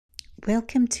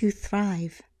Welcome to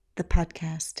Thrive, the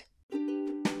podcast.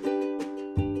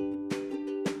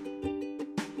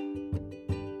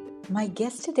 My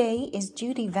guest today is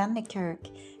Judy Van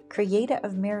Niekerk, creator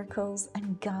of miracles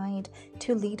and guide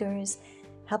to leaders,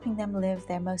 helping them live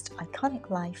their most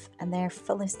iconic life and their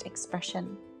fullest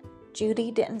expression. Judy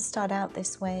didn't start out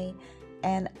this way,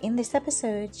 and in this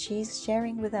episode, she's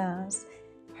sharing with us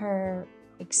her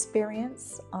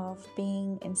experience of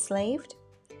being enslaved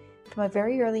from a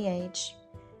very early age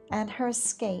and her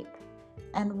escape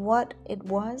and what it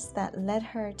was that led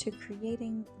her to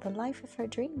creating the life of her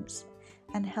dreams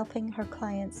and helping her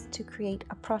clients to create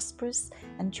a prosperous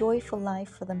and joyful life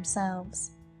for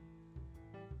themselves.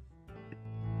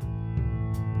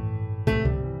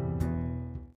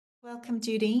 Welcome,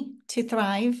 Judy, to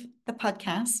Thrive, the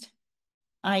podcast.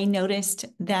 I noticed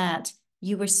that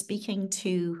you were speaking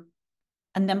to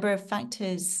a number of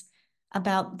factors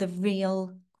about the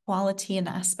real quality and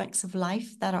aspects of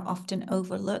life that are often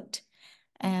overlooked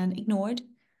and ignored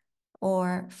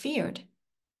or feared.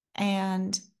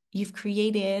 And you've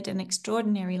created an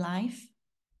extraordinary life,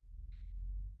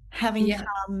 having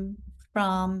come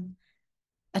from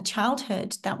a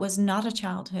childhood that was not a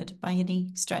childhood by any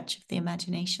stretch of the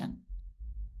imagination.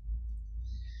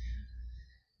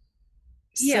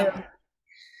 So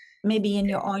maybe in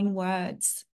your own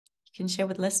words, you can share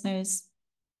with listeners,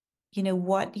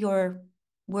 what your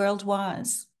world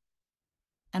was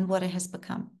and what it has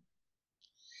become.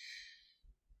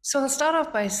 So I'll start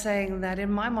off by saying that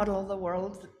in my model of the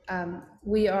world,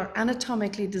 we are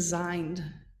anatomically designed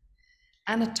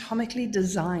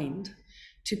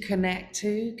to connect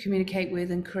to, communicate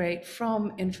with, and create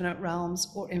from infinite realms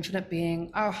or infinite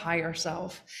being, our higher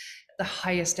self, the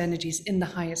highest energies in the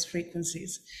highest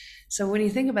frequencies. So when you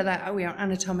think about that, we are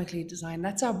anatomically designed.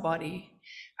 That's our body.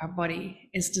 Our body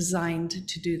is designed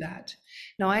to do that.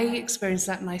 Now, I experienced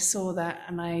that and I saw that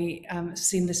and I've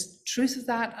seen this truth of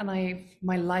that, and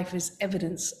my life is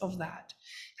evidence of that.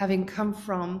 Having come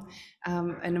from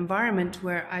an environment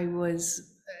where I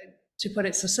was, to put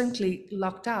it succinctly,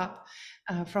 locked up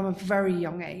from a very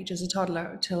young age as a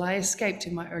toddler till I escaped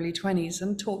in my early 20s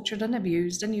and tortured and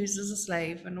abused and used as a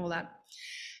slave and all that.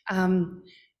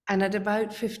 And at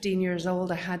about 15 years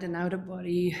old, I had an out of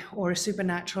body or a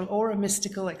supernatural or a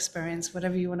mystical experience,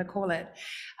 whatever you want to call it.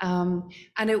 And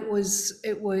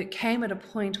it came at a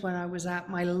point when I was at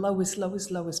my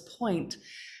lowest point.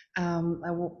 I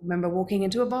remember walking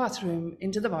into the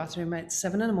bathroom at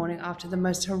 7 a.m. after the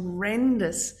most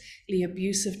horrendously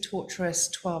abusive, torturous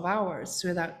 12 hours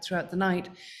throughout the night.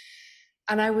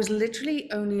 And I was literally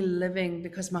only living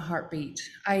because my heart beat.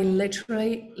 I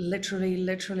literally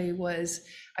was,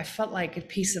 I felt like a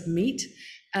piece of meat,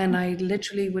 and I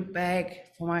literally would beg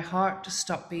for my heart to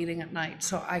stop beating at night.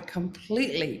 So I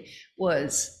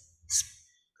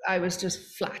was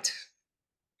just flat.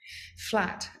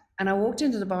 And I walked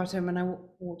into the bathroom and I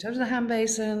walked out to the hand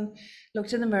basin,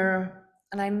 looked in the mirror,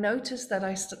 and I noticed that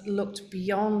I looked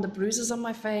beyond the bruises on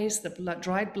my face, the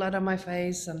dried blood on my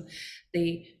face, and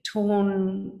the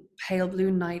torn pale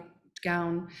blue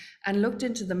nightgown, and looked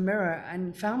into the mirror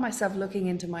and found myself looking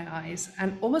into my eyes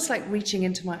and almost like reaching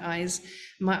into my eyes,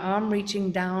 my arm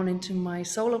reaching down into my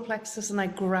solar plexus, and I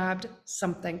grabbed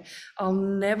something. I'll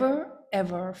never,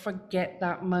 ever forget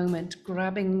that moment,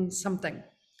 grabbing something.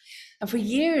 And for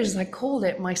years, I called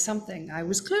it my something. I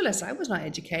was clueless. I was not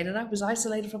educated. I was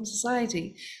isolated from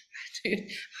society.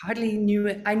 I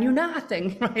knew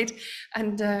nothing, right?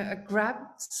 And I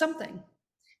grabbed something,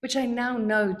 which I now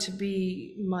know to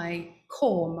be my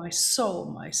core, my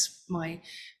soul, my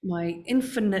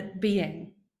infinite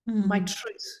being, my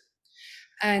truth.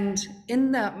 And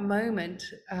in that moment,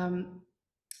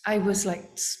 I was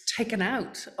like taken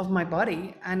out of my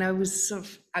body, and I was sort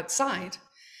of outside.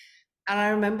 And I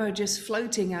remember just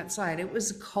floating outside. It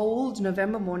was a cold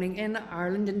November morning in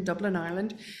Ireland, in Dublin,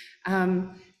 Ireland.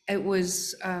 It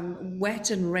was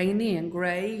wet and rainy and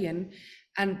grey,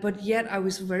 but yet I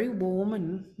was very warm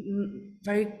and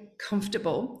very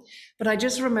comfortable. But I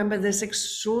just remember this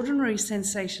extraordinary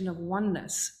sensation of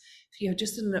oneness.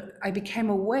 I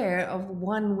became aware of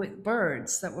one with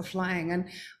birds that were flying, and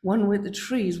one with the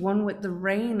trees, one with the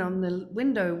rain on the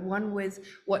window, one with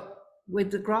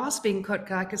the grass being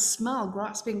cut. I could smell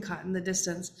grass being cut in the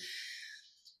distance.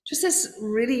 Just this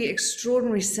really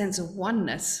extraordinary sense of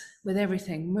oneness with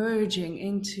everything, merging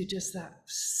into just that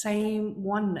same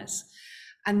oneness.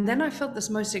 And then I felt this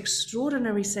most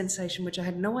extraordinary sensation, which I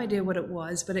had no idea what it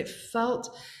was, but it felt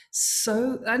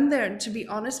so, and there, to be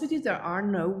honest with you, there are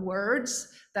no words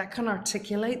that can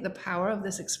articulate the power of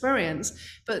this experience,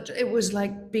 but it was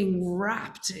like being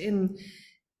wrapped in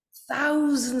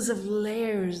thousands of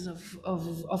layers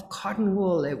of cotton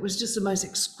wool. It was just the most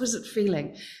exquisite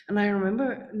feeling. And I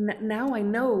remember now I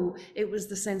know it was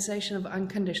the sensation of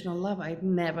unconditional love. I'd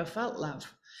never felt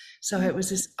love. So it was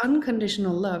this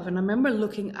unconditional love. And I remember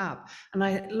looking up, and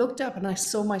I looked up and I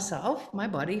saw myself, my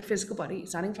body, physical body,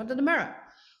 standing in front of the mirror.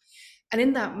 And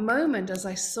in that moment, as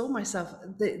I saw myself,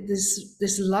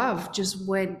 this love just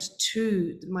went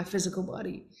to my physical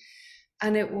body,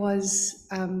 and it was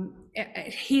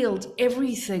it healed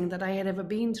everything that I had ever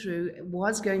been through,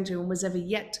 was going to, and was ever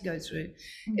yet to go through.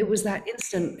 It was that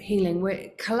instant healing,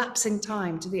 where collapsing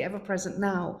time to the ever-present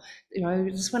now. You know,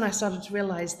 just when I started to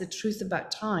realize the truth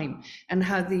about time, and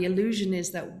how the illusion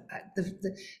is that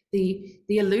the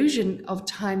illusion of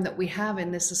time that we have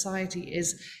in this society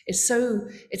is so,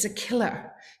 it's a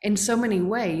killer in so many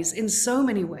ways,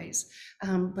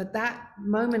 but that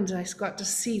moment I got to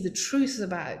see the truth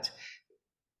about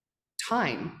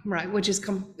time, right, which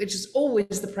is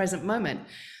always the present moment.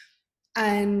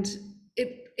 And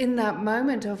in that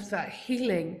moment of that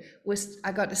healing,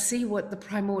 I got to see what the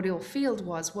primordial field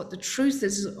was, what the truth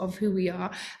is of who we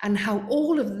are, and how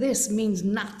all of this means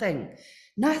nothing.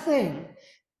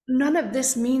 None of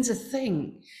this means a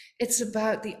thing. It's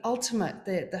about the ultimate,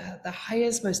 the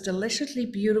highest, most deliciously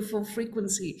beautiful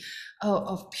frequency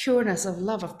of pureness, of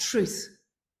love, of truth.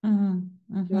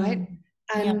 Right?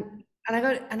 Yeah.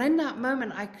 And in that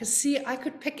moment, I could see I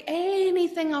could pick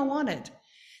anything I wanted.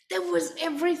 There was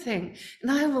everything.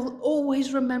 And I will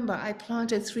always remember I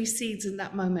planted 3 seeds in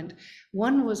that moment.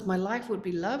 One was my life would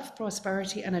be love,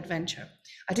 prosperity, and adventure.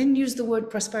 I didn't use the word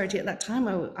prosperity at that time.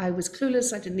 I was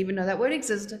clueless. I didn't even know that word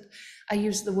existed. I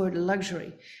used the word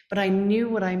luxury, but I knew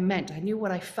what I meant. I knew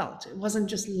what I felt. It wasn't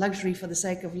just luxury for the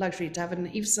sake of luxury, to have an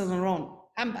Yves Saint Laurent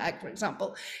handbag, for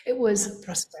example. It was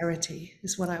prosperity,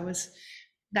 is what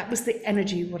that was the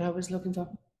energy, what I was looking for.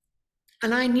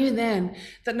 And I knew then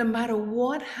that no matter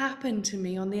what happened to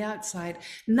me on the outside,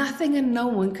 nothing and no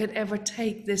one could ever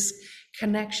take this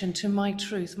connection to my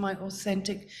truth, my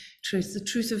authentic truth, the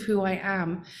truth of who I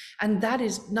am. And that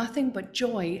is nothing but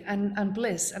joy and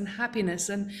bliss and happiness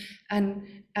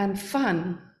and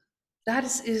fun. That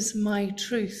is my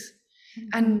truth.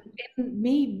 And in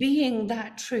me being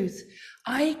that truth,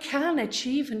 I can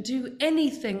achieve and do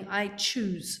anything I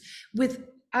choose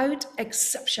without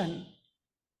exception.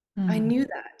 I knew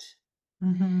that.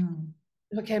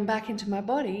 I came back into my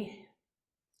body,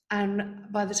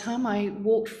 and by the time I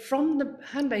walked from the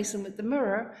hand basin with the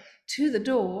mirror to the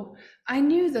door, I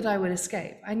knew that I would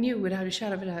escape. I knew without a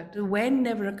shadow of a doubt. The when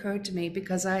never occurred to me,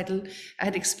 because I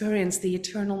had experienced the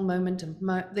eternal moment of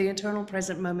the eternal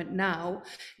present moment now,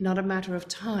 not a matter of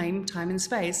time and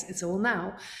space. It's all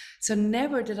now. So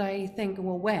never did I think,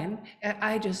 well, when?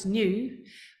 I just knew.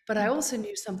 But I also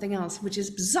knew something else, which is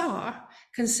bizarre,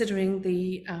 considering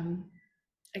the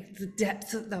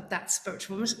depth of that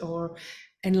spiritual or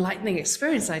enlightening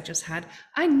experience I just had.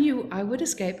 I knew I would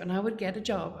escape and I would get a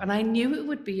job, and I knew it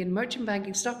would be in merchant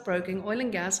banking, stockbroking, oil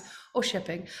and gas, or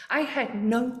shipping. I had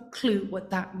no clue what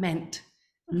that meant.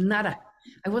 Nada.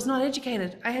 I was not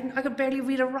educated. I could barely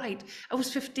read or write. I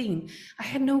was 15. I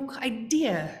had no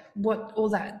idea what all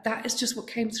that is just what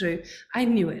came through. I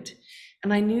knew it.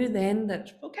 And I knew then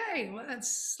that, okay, well,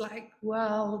 that's like,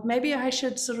 well, maybe I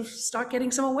should sort of start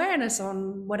getting some awareness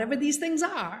on whatever these things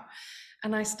are.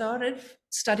 And I started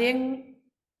studying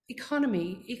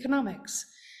economics,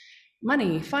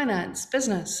 money, finance,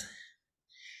 business.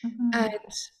 And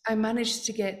I managed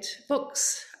to get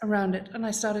books around it. And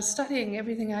I started studying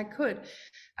everything I could.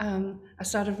 I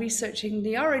started researching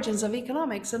the origins of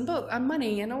economics and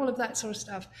money and all of that sort of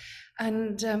stuff.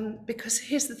 And because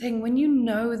here's the thing, when you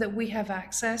know that we have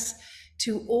access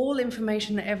to all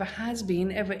information that ever has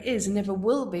been, ever is, and ever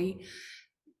will be,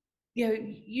 you know,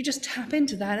 you just tap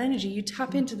into that energy, you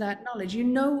tap into that knowledge, you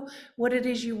know what it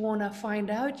is you want to find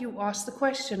out, you ask the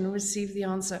question and receive the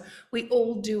answer. We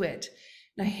all do it.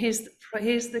 Now here's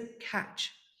the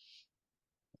catch.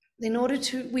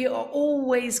 We are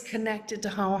always connected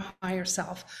to our higher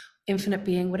self, infinite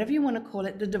being, whatever you want to call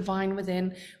it, the divine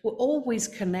within. We're always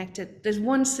connected. There's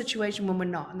one situation when we're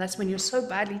not, and that's when you're so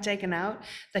badly taken out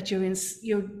that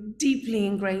you're deeply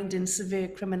ingrained in severe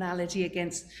criminality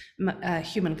against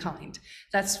humankind.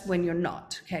 That's when you're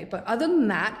not, okay? But other than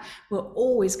that, we're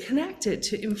always connected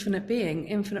to infinite being,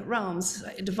 infinite realms,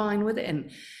 divine within.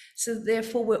 So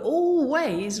therefore, we're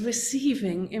always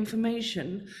receiving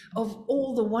information of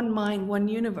all the one mind, one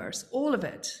universe, all of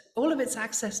its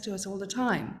access to us all the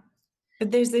time.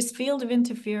 But there's this field of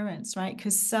interference, right?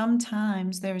 Because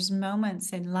sometimes there's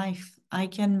moments in life, I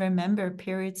can remember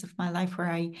periods of my life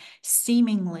where I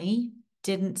seemingly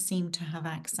didn't seem to have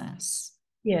access.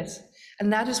 Yes,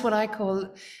 and that is what I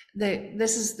call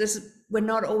we're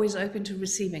not always open to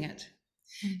receiving it.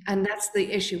 And that's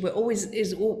the issue. We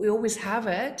always have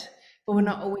it, but we're Mm.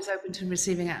 not always open to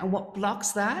receiving it. And what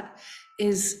blocks that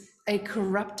is a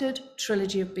corrupted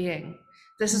trilogy of being.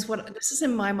 This is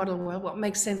in my model world, what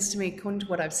makes sense to me according to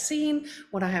what I've seen,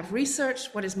 what I have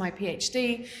researched, what is my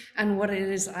PhD, and what it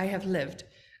is I have lived.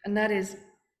 And that is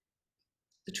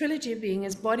the trilogy of being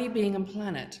is body, being, and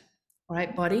planet.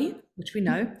 Right? Body, which we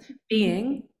know, Mhm.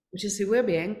 being, which is who we're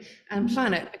being, and Mhm.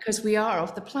 planet, because we are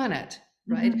of the planet.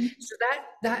 Right? Mhm. So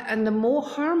that and the more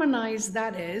harmonized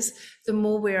that is, the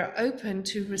more we are open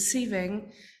to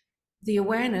receiving the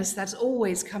awareness that's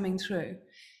always coming through.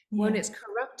 When Yeah. it's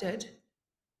corrupted,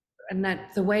 and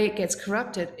that the way it gets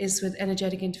corrupted is with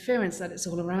energetic interference, that it's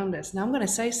all around us. Now I'm going to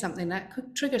say something that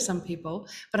could trigger some people,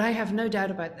 but I have no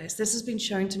doubt about this. This has been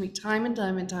shown to me time and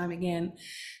time and time again,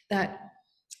 that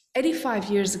 85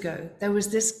 years ago there was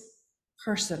this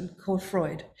person called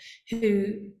Freud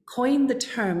who coined the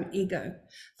term ego.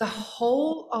 The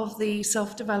whole of the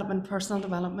self-development, personal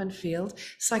development field,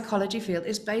 psychology field,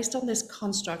 is based on this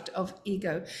construct of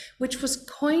ego, which was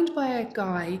coined by a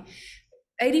guy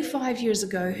 85 years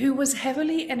ago who was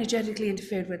heavily energetically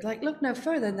interfered with. Like, look no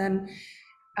further than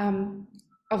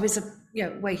of his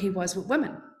way he was with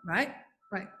women, right?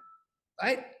 Right.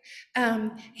 Right.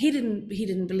 He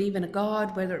didn't believe in a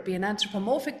god, whether it be an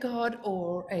anthropomorphic god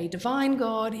or a divine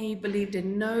god. He believed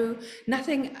in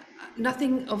nothing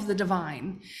of the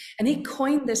divine. And he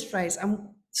coined this phrase, and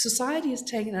society has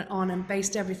taken it on and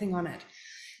based everything on it.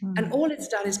 And Mm. all it's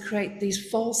done is create these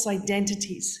false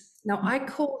identities. Now, I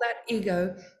call that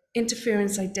ego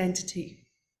interference identity.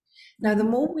 Now, the Mhm.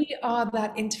 more we are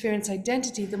that interference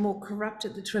identity, the more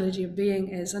corrupted the trilogy of being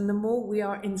is, and the more we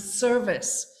are in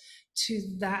service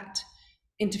to that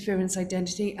interference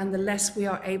identity, and the less we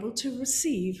are able to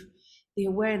receive the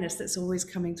awareness that's always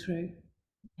coming through.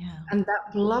 Yeah. And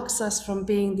that blocks us from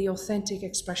being the authentic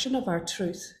expression of our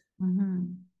truth,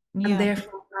 Mhm. and Yeah.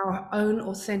 therefore our own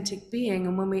authentic being.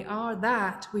 And when we are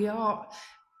that, we are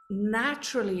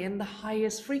naturally in the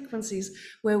highest frequencies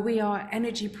where we are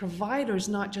energy providers,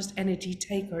 not just energy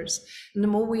takers. And the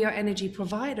more we are energy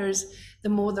providers, the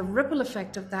more the ripple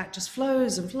effect of that just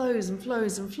flows and flows and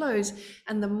flows and flows.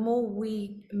 And the more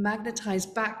we magnetize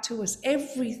back to us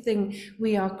everything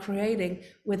we are creating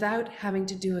without having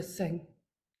to do a thing.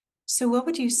 So, what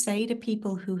would you say to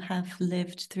people who have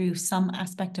lived through some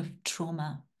aspect of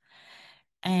trauma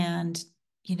and,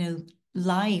 you know,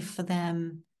 life for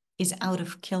them is out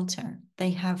of kilter?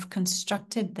 They have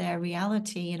constructed their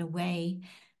reality in a way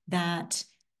that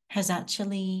has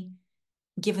actually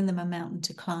given them a mountain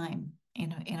to climb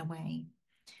in a way.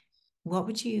 What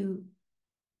would you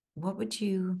what would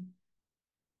you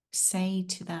say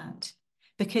to that?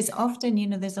 Because often, you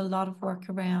know, there's a lot of work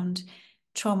around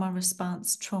trauma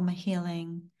response, trauma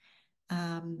healing.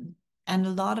 Um, and a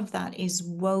lot of that is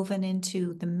woven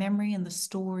into the memory and the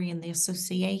story and the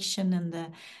association and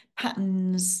the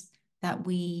patterns that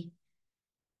we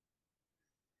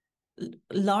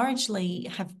largely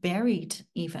have buried,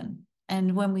 even.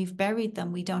 And when we've buried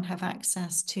them, we don't have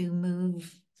access to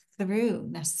move through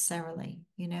necessarily,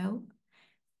 you know?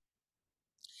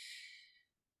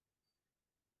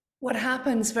 What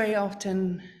happens very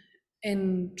often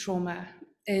in trauma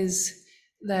is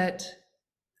that,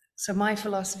 so my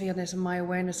philosophy on this and my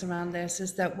awareness around this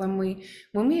is that when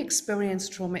we experience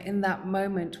trauma, in that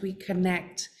moment we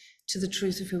connect to the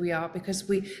truth of who we are, because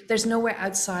there's nowhere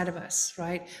outside of us,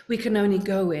 right? We can only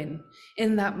go in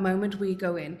that moment. We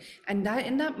go in, and that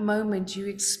in that moment you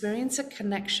experience a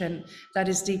connection that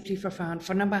is deeply profound,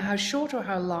 for no matter how short or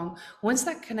how long. Once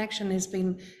that connection has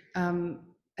been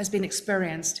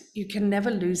experienced, you can never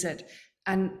lose it.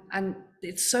 And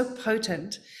it's so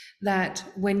potent that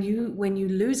when you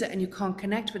lose it and you can't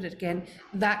connect with it again,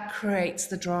 that creates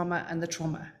the drama and the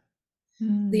trauma.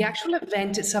 The Mm. actual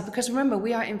event itself, because remember,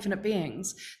 we are infinite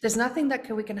beings. There's nothing that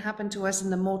can happen to us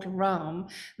in the mortal realm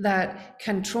that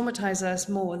can traumatize us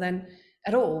more than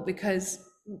at all, because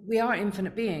we are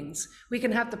infinite beings. We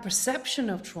can have the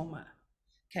perception of trauma,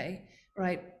 okay,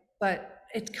 right? But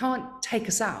it can't take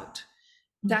us out.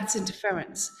 Mhm. That's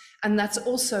interference. And that is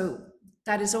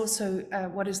also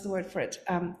what is the word for it?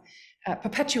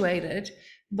 Perpetuated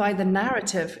by the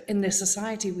narrative in this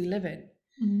society we live in,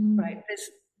 right? Mm.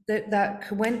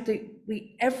 that when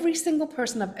every single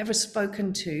person I've ever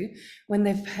spoken to, when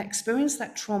they've experienced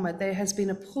that trauma, there has been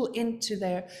a pull into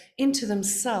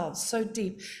themselves so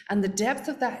deep, and the depth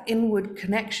of that inward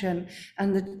connection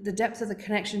and the depth of the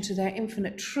connection to their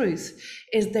infinite truth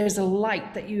is there's a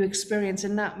light that you experience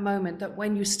in that moment, that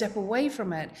when you step away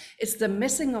from it, it's the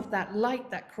missing of that light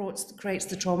that creates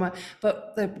the trauma,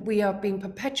 but we are being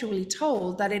perpetually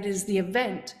told that it is the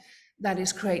event that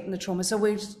is creating the trauma. So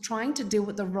we're trying to deal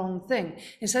with the wrong thing.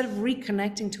 Instead of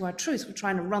reconnecting to our truth, we're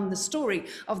trying to run the story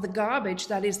of the garbage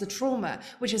that is the trauma,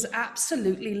 which is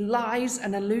absolutely lies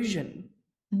and illusion.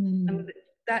 Mm. And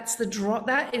that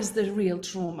is the real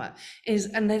trauma.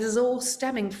 And it is all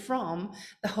stemming from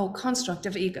the whole construct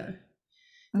of ego,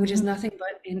 which is Mhm. nothing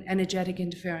but energetic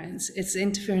interference. It's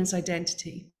interference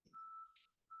identity.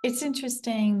 It's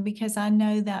interesting because I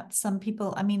know that some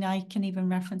people, I mean, I can even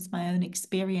reference my own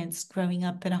experience growing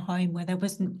up in a home where there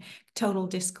wasn't total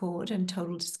discord and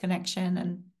total disconnection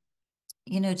and,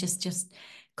 just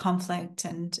conflict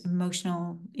and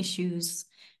emotional issues.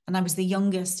 And I was the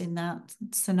youngest in that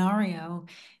scenario,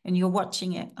 and you're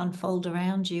watching it unfold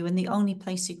around you, and the only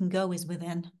place you can go is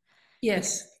within. Because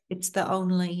Yes. it's the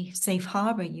only safe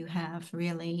harbor you have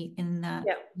really in that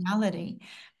Yeah. reality.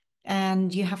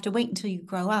 And you have to wait until you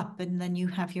grow up and then you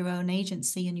have your own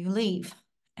agency and you leave.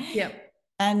 Yeah.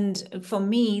 And for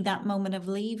me, that moment of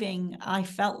leaving, I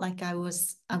felt like I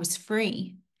was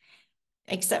free,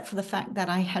 except for the fact that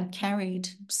I had carried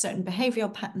certain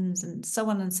behavioral patterns and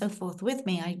so on and so forth with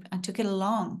me. I took it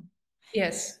along.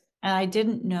 Yes. And I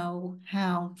didn't know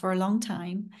how for a long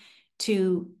time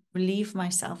to relieve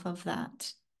myself of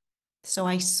that. So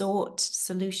I sought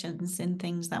solutions in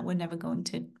things that were never going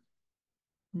to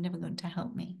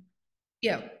help me.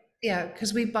 Yeah, yeah,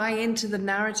 because we buy into the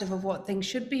narrative of what things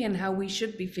should be and how we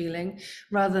should be feeling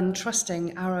rather than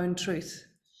trusting our own truth.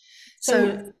 So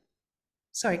So,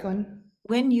 sorry, go on.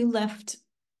 when you left,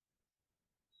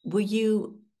 were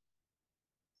you,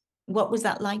 what was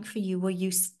that like for you? Were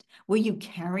you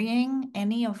carrying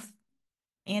any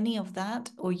of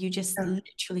that, or you just Yeah,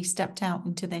 literally stepped out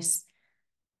into this?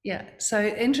 yeah. So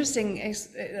interesting.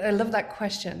 I love that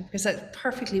question because that's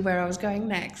perfectly where I was going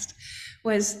next.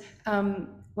 Was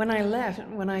when I left,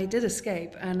 when I did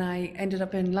escape, and I ended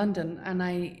up in London, and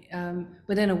I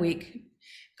within a week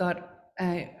got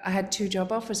I had two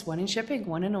job offers, one in shipping,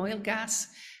 one in oil gas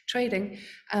trading,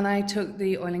 and I took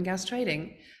the oil and gas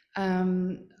trading.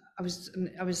 Um,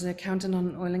 I was an accountant on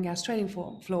an oil and gas trading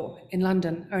floor in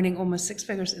London, earning almost six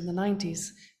figures in the 90s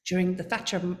during the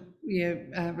Thatcher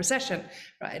recession,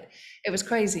 right? It was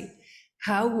crazy.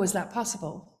 How was that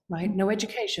possible, right? No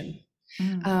education.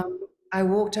 Mm. Um, I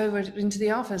walked over into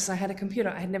the office. I had a computer.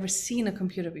 I had never seen a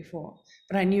computer before,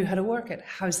 but I knew how to work it.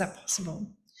 How is that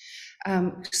possible?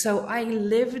 So I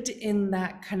lived in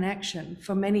that connection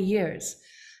for many years.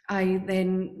 I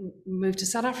then moved to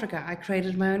South Africa. I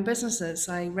created my own businesses.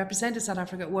 I represented South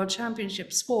Africa at World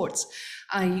Championship sports.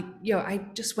 I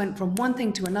just went from one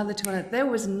thing to another to another. There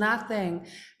was nothing,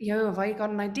 if I got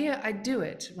an idea, I'd do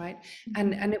it, right?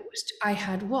 Mhm. And it was, I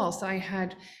had wealth. I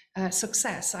had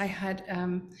success. I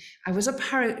was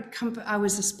I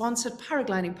was a sponsored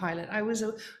paragliding pilot. I was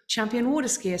a champion water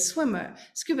skier, swimmer,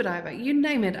 scuba diver, you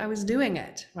name it. I was doing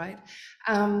it, right?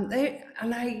 And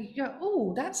I go,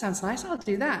 oh, that sounds nice. I'll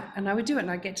do that. And I would do it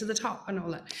and I'd get to the top and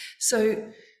all that. So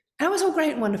that was all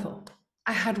great and wonderful.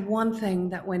 I had one thing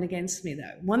that went against me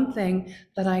though, one thing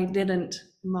that I didn't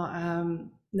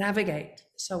navigate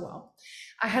so well.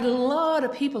 I had a lot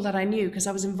of people that I knew because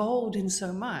I was involved in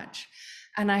so much.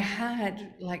 And I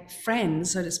had like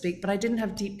friends, so to speak, but I didn't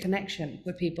have deep connection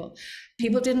with people.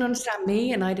 People didn't understand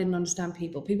me, and I didn't understand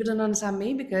people. People didn't understand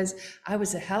me because I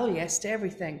was a hell yes to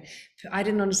everything. I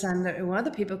didn't understand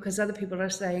other people because other people are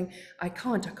saying, I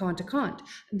can't, I can't, I can't.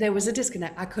 There was a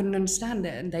disconnect. I couldn't understand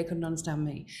it, and they couldn't understand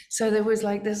me. So there was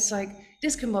like this like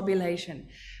discombobulation.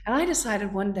 And I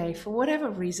decided one day, for whatever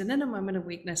reason, in a moment of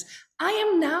weakness,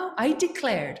 I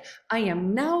declared, I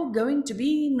am now going to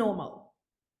be normal.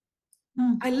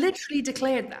 Mm. I literally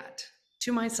declared that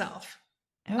to myself.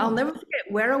 I'll Oh. never forget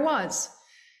where I was.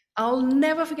 I'll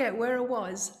never forget where I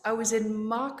was. I was in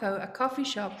Marco, a coffee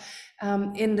shop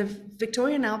in the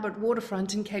Victoria and Albert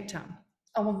waterfront in Cape Town.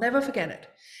 I will never forget it.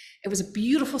 It was a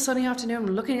beautiful sunny afternoon.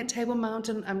 I'm looking at Table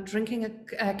Mountain. I'm drinking a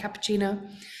cappuccino.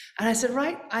 And I said,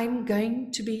 right, I'm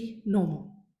going to be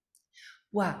normal.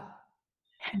 Wow.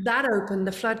 That opened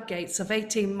the floodgates of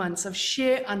 18 months of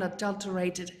sheer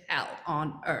unadulterated hell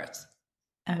on earth,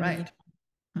 Oh, yeah. right?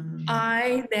 Mm.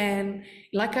 I then,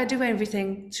 like I do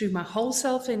everything, threw my whole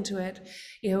self into it,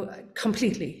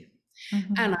 completely.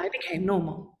 Mhm. And I became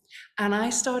normal. And I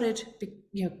started,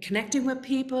 connecting with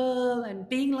people and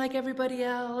being like everybody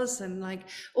else, and like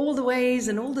all the ways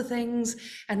and all the things.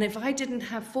 And if I didn't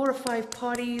have 4 or 5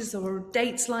 parties or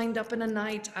dates lined up in a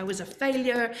night, I was a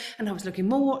failure, and I was looking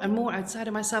more and more outside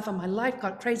of myself, and my life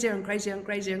got crazier and crazier and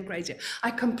crazier and crazier.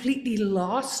 I completely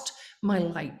lost my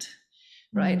light,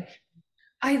 Mm. right?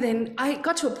 I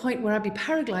got to a point where I'd be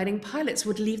paragliding, pilots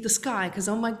would leave the sky because,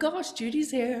 oh my gosh, Judy's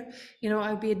here.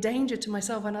 I'd be a danger to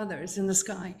myself and others in the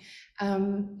sky.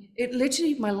 It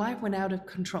literally, my life went out of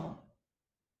control.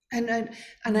 And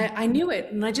I knew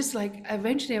it. And I just, like,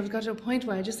 eventually I got to a point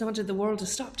where I just wanted the world to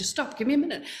stop. Just stop, give me a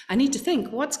minute. I need to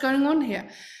think, what's going on here?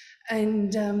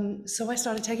 And so I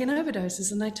started taking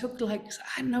overdoses, and I took, like,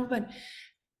 I don't know, but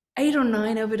 8 or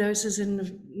 9 overdoses in a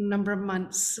number of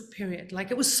months period.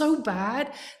 Like, it was so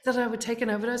bad that I would take an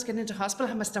overdose, get into hospital,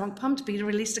 have my stomach pumped, be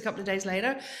released a couple of days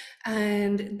later,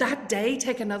 and that day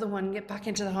take another one, get back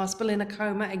into the hospital in a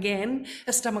coma again,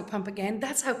 a stomach pump again.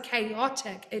 That's how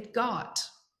chaotic it got,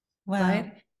 Wow.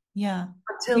 right? Yeah.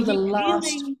 Were Until the you last.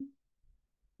 feeling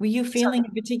were you Sorry. feeling a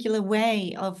particular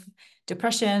way of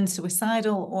depression,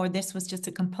 suicidal, or this was just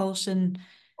a compulsion?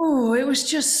 Oh, it was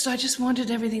just, I just wanted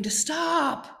everything to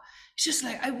stop. It's just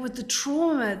like, with the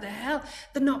trauma, the hell,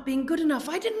 the not being good enough.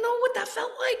 I didn't know what that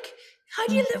felt like. How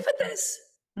do you Mm, live with this?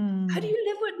 How do mm, you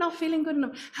live with not feeling good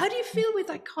enough? How do you feel with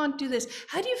I can't do this?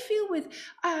 How do you feel with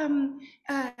um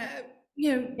uh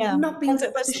yeah. not being As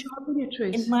able it to was sharpen your in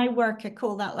truth? my work, I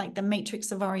call that like the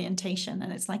matrix of orientation,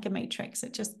 and it's like a matrix.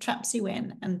 It just traps you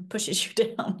in and pushes you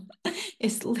down.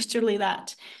 It's literally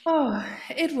that. Oh,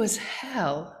 it was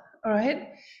hell. All right.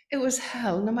 It was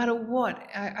hell. No matter what,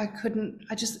 I couldn't,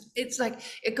 it's like,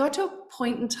 it got to a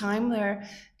point in time where,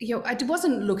 I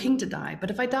wasn't looking to die,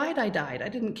 but if I died, I died. I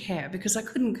didn't care because I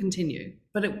couldn't continue.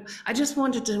 But I just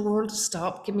wanted the world to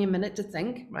stop, give me a minute to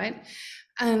think, right?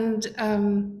 And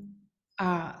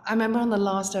I remember on the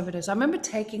last overdose, I remember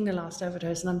taking the last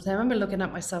overdose, and I remember looking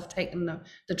at myself taking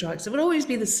the drugs. It would always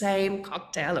be the same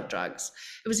cocktail of drugs.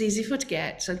 It was easy for it to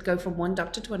get. So I'd go from one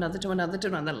doctor to another, to another, to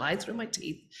another, lie through my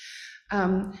teeth.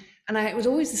 It was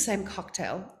always the same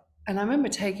cocktail. And I remember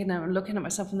taking them and looking at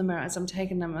myself in the mirror as I'm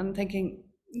taking them and thinking,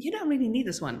 you don't really need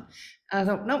this one. And I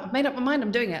thought, no, I've made up my mind,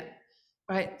 I'm doing it.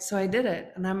 Right. So I did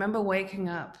it. And I remember waking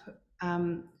up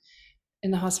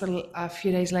in the hospital a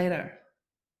few days later.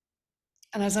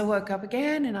 And as I woke up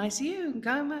again in ICU and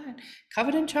coma and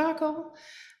covered in charcoal,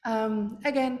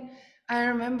 again, I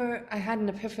remember I had an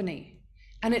epiphany.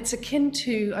 And it's akin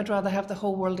to, I'd rather have the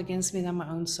whole world against me than my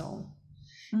own soul.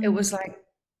 It Mm, was like,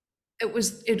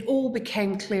 it all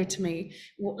became clear to me.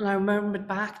 And I remembered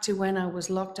back to when I was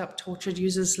locked up, tortured,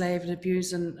 used as a slave, and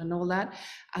abused, and all that.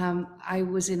 I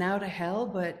was in outer hell,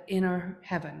 but inner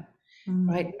heaven,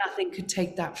 right? mm, Nothing could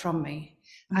take that from me.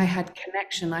 I mm. had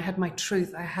connection, I had my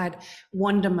truth, I had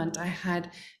wonderment, I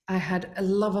had a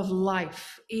love of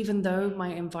life, even though my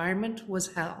environment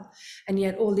was hell. And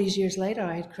yet all these years later,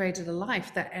 I had created a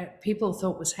life that people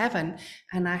thought was heaven,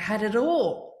 and I had it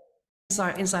all.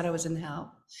 Inside I was in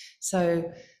hell.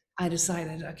 So I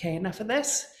decided, okay, enough of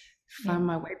this, Yeah. found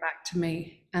my way back to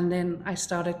me. And then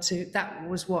that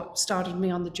was what started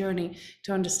me on the journey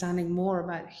to understanding more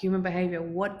about human behavior.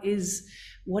 What is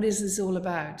this all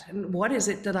about? And what is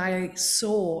it that I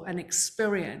saw and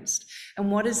experienced? And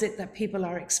what is it that people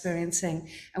are experiencing?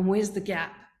 And where's the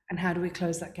gap? And how do we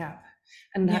close that gap?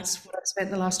 And Yeah. that's what I've spent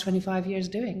the last 25 years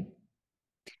doing.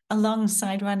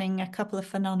 Alongside running a couple of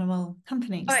phenomenal Oh,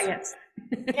 companies. yes.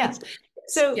 Yeah. Yes,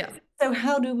 So yeah. so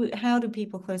how do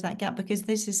people close that gap? Because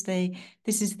this is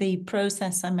the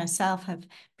process. I myself have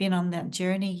been on that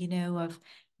journey, of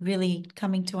really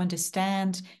coming to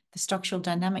understand the structural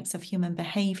dynamics of human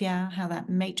behavior, how that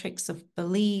matrix of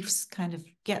beliefs kind of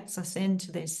gets us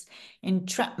into this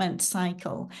entrapment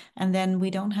cycle, and then we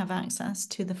don't have access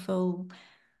to the full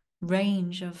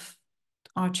range of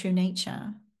our true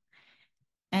nature.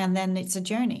 And then it's a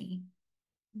journey.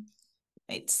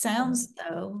 It sounds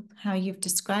though, how you've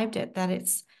described it, that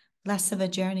it's less of a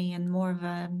journey and more of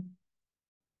a,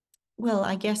 well,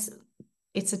 I guess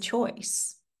it's a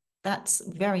choice. That's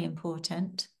very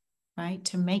important, right?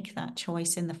 To make that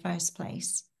choice in the first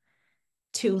place,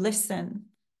 to listen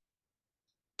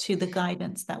to the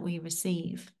guidance that we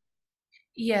receive.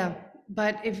 Yeah,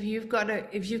 but if you've got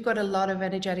a lot of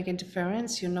energetic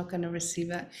interference, you're not going to receive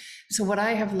it. So what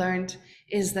I have learned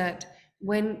is that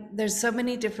when there's so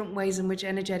many different ways in which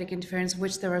energetic interference,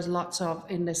 which there is lots of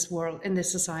in this world, in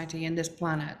this society, in this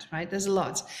planet, right? There's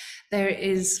lots. There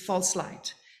is false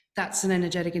light. That's an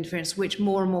energetic interference, which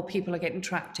more and more people are getting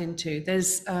trapped into.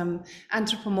 There's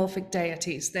anthropomorphic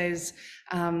deities. There's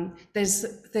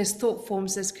There's thought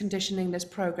forms, there's conditioning, there's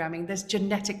programming, there's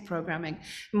genetic programming.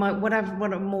 What I've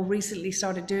more recently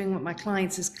started doing with my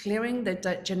clients is clearing the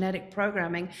genetic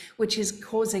programming, which is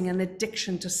causing an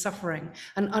addiction to suffering,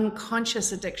 an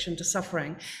unconscious addiction to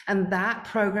suffering. And that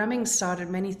programming started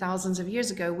many thousands of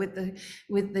years ago with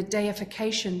the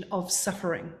deification of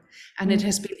suffering. And it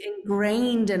has been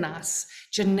ingrained in us,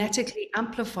 genetically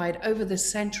amplified over the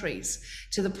centuries,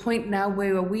 to the point now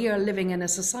where we are living in a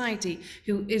society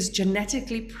who is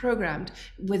genetically programmed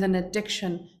with an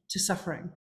addiction to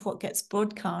suffering. What gets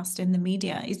broadcast in the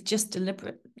media is just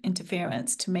deliberate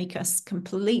interference to make us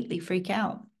completely freak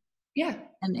out. Yeah.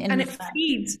 And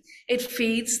it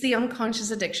feeds the unconscious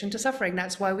addiction to suffering.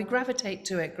 That's why we gravitate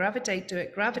to it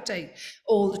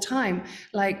all the time.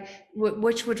 Like,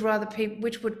 which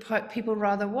would people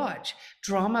rather watch?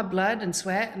 Drama, blood and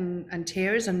sweat and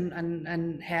tears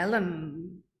and hell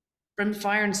and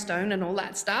brimfire and stone and all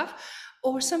that stuff,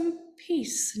 or some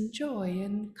peace and joy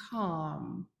and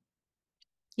calm?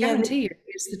 Guarantee you,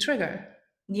 it's the trigger.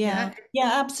 Yeah,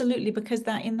 absolutely. Because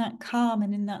that in that calm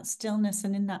and in that stillness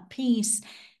and in that peace,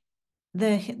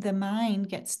 the mind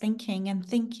gets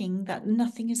thinking that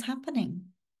nothing is happening.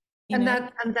 And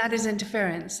that is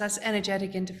interference. That's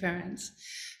energetic interference.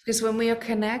 Because when we are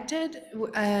connected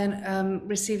and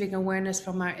receiving awareness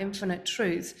from our infinite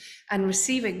truth and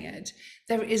receiving it,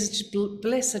 there is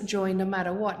bliss and joy no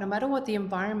matter what the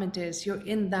environment is. You're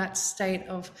in that state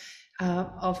of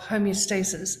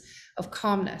homeostasis, of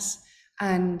calmness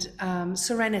and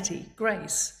serenity,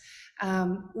 grace,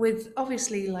 with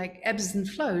obviously like ebbs and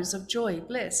flows of joy,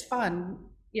 bliss, fun,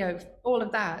 all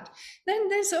of that. Then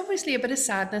there's obviously a bit of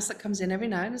sadness that comes in every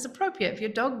now and then. It's appropriate. If your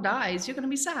dog dies, you're going to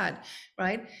be sad,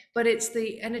 right? But it's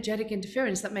the energetic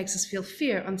interference that makes us feel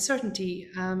fear, uncertainty,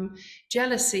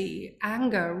 jealousy,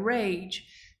 anger, rage,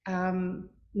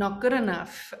 not good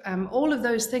enough, all of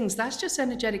those things. That's just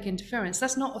energetic interference.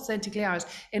 That's not authentically ours.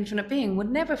 Infinite being would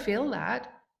never feel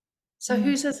that. So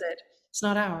who says it? It's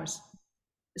not ours.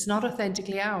 It's not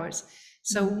authentically ours.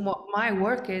 So what my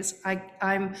work is,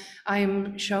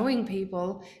 I'm showing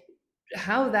people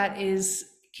how that is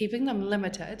keeping them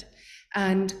limited,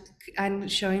 and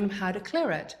showing them how to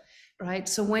clear it, right?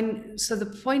 So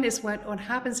the point is, what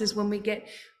happens is, when we get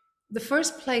the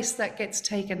first place that gets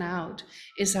taken out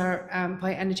is our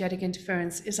by energetic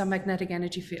interference is our magnetic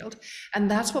energy field,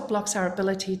 and that's what blocks our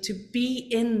ability to be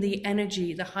in the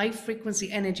energy, the high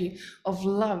frequency energy of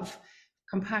love,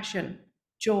 compassion,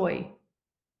 joy,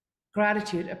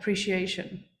 gratitude,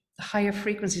 appreciation, the higher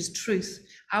frequencies, truth,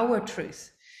 our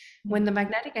truth. When the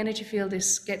magnetic energy field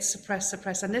gets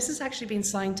suppressed, and this has actually been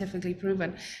scientifically proven,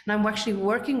 and I'm actually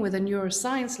working with a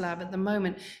neuroscience lab at the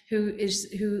moment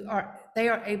they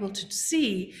are able to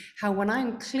see how, when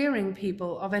I'm clearing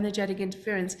people of energetic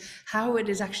interference, how it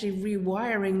is actually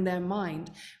rewiring their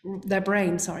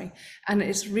brain, and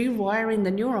it's rewiring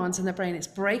the neurons in the brain. It's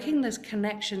breaking those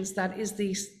connections that is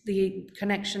the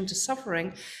connection to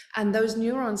suffering, and those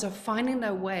neurons are finding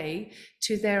their way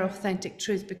to their authentic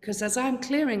truth, because as I'm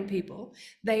clearing people,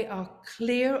 they are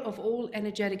clear of all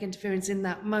energetic interference in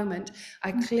that moment.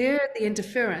 I clear the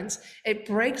interference, it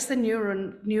breaks the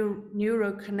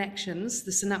neuro connections,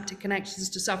 the synaptic connections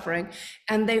to suffering,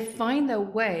 and they find their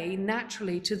way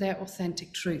naturally to their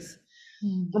authentic truth.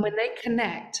 And when they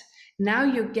connect, now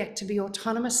you get to be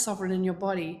autonomous, sovereign in your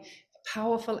body,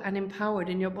 powerful and empowered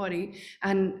in your body,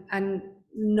 and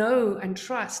know and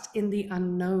trust in the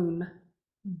unknown.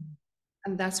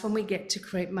 And that's when we get to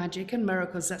create magic and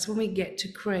miracles. That's when we get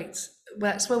to create,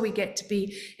 that's where we get to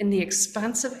be in the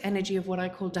expansive energy of what I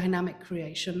call dynamic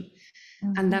creation.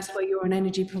 And that's where you're an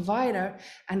energy provider,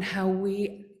 and how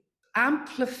we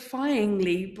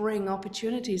amplifyingly bring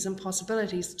opportunities and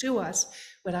possibilities to us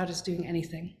without us doing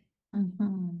anything.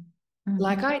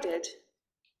 Like I did.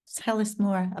 Tell us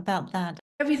more about that.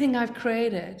 Everything I've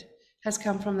created has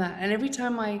come from that. And every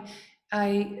time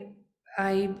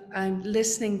I'm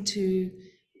listening to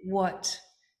what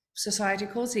society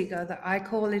calls ego, that I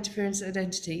call interference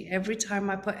identity. Every time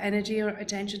I put energy or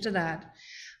attention to that,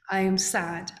 I am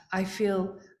sad. I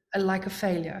feel like a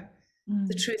failure.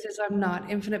 The truth is, I'm not.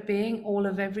 Infinite being,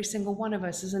 every single one of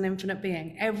us is an infinite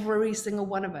being, every single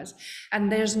one of us.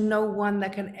 And there's no one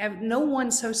no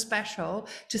one so special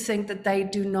to think that they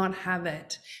do not have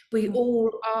it. We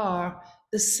all are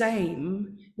the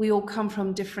same. We all come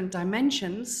from different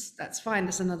dimensions. That's fine.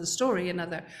 That's another story,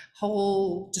 another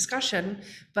whole discussion.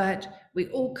 But we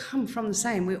all come from the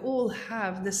same. We all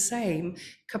have the same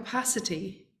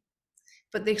capacity.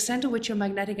 But the extent to which your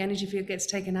magnetic energy field gets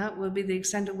taken out will be the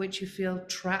extent to which you feel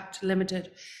trapped,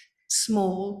 limited,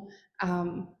 small,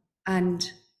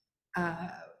 and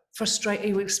frustrate,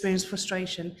 you experience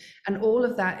frustration. And all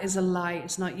of that is a lie.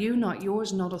 It's not you, not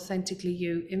yours, not authentically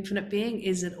you. Infinite being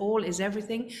is it all, is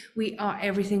everything. We are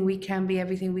everything we can be,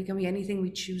 everything we can be, anything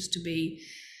we choose to be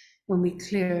when we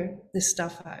clear this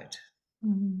stuff out.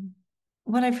 Mhm.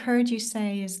 What I've heard you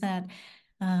say is that,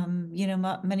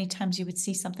 many times you would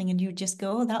see something and you would just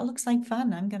go, oh, that looks like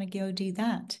fun. I'm going to go do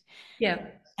that. Yeah.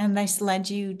 And this led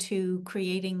you to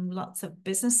creating lots of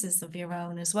businesses of your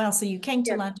own as well. So you came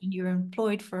to Yeah. London, you were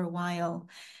employed for a while.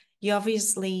 You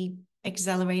obviously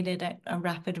accelerated at a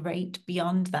rapid rate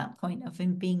beyond that point of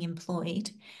being employed.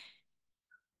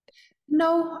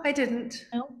 No, I didn't.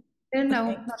 No?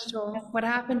 No, Okay. not at all. What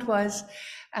happened was,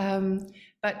 um,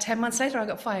 about 10 months later, I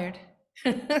got fired.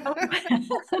 Oh.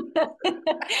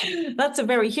 That's a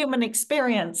very human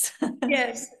experience.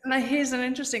 Yes, now here's an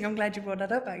interesting. I'm glad you brought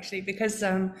that up actually, because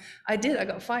I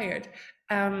got fired.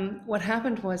 What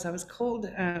happened was I was called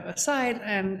aside,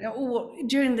 and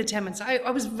during the 10 months, I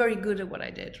was very good at what I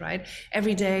did. Right,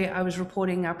 every day I was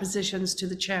reporting our positions to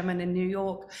the chairman in New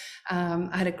York.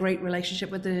 I had a great relationship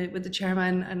with the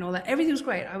chairman and all that. Everything was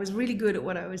great. I was really good at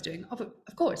what I was doing, of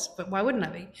course. But why wouldn't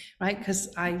I be? Right,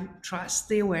 because I trust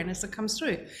the awareness that comes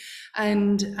through,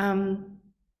 and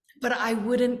but I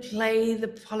wouldn't play the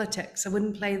politics. I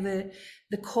wouldn't play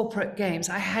the corporate games.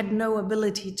 I had no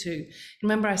ability to.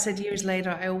 Remember, I said years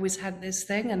later, I always had this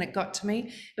thing, and it got to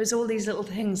me. It was all these little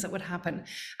things that would happen,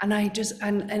 and I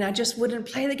just wouldn't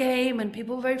play the game, and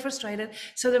people were very frustrated.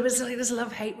 So there was like this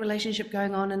love-hate relationship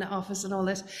going on in the office and all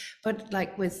this. But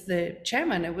like with the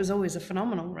chairman, it was always a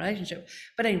phenomenal relationship.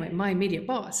 But anyway, my immediate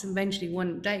boss eventually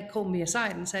one day called me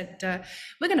aside and said,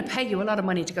 "We're going to pay you a lot of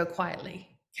money to go quietly.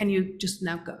 Can you just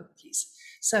now go, please?"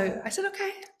 So I said,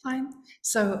 okay, fine.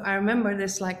 So I remember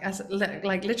this, like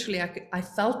literally, I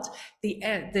felt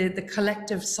the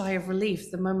collective sigh of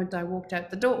relief the moment I walked out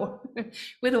the door,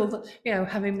 with all the,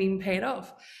 having been paid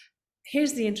off.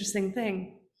 Here's the interesting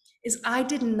thing: is I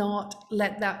did not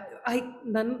let that.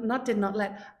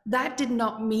 That did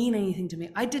not mean anything to me.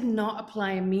 I did not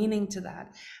apply a meaning to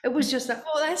that. It was just that,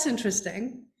 oh, that's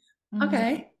interesting. Mhm.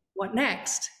 Okay, what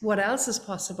next? What else is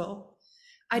possible?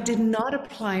 I did not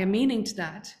apply a meaning to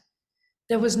that.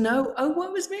 There was no, oh,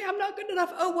 what was me? I'm not good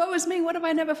enough. Oh, what was me? What if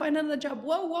I never find another job?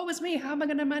 Whoa, what was me? How am I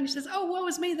going to manage this? Oh, what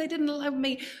was me? They didn't love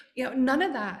me. None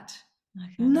of that.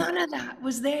 Okay. None of that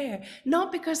was there.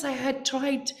 Not because I had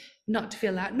tried not to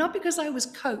feel that, not because I was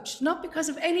coached, not because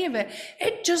of any of it.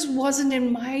 It just wasn't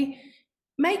in my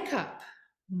makeup.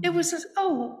 It Mm. was just,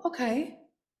 oh, okay.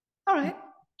 All right.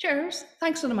 Cheers.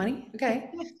 Thanks for the money. Okay.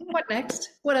 What next?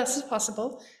 What else is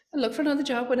possible? I look for another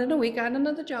job. Within a week, I had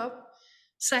another job.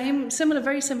 Same, similar,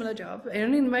 very similar job.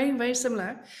 Only very, very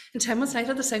similar. And 10 months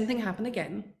later, the same thing happened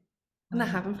again. And that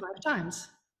Wow. happened 5 times.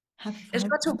 Happy It's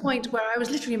five. got to a point where I was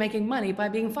literally making money by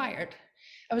being fired.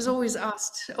 I was always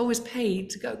asked, always paid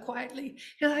to go quietly,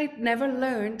 because I never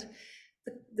learned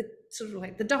the sort of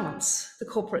like the dance, the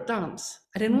corporate dance.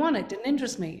 I didn't want it, didn't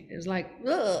interest me. It was like,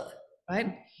 ugh,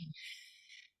 right?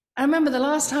 I remember the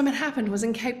last time it happened was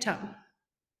in Cape Town.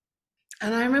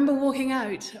 And I remember walking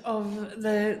out of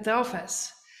the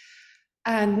office,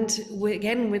 and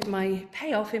again with my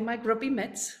payoff in my grubby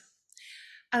mitts,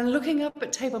 and looking up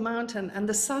at Table Mountain and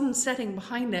the sun setting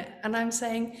behind it. And I'm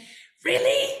saying,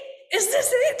 really? Is this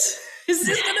it? Is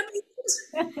this going to be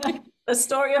it? The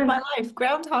story of And my life,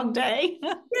 Groundhog Day.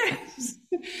 yes.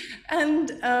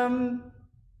 And um,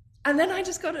 and then I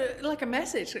just got a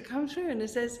message that comes through, and it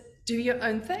says, do your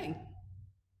own thing.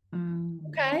 Mm.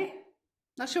 Okay.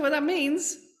 Not sure what that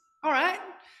means. All right.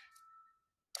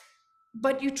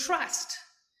 But you trust.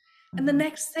 And the Mhm.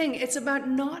 next thing, it's about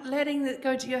not letting it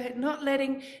go to your head,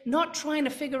 not trying to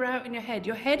figure out in your head.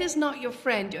 Your head is not your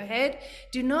friend. Your head,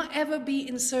 do not ever be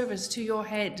in service to your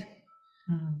head,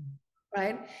 Mm.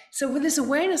 right? So when this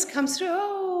awareness comes through,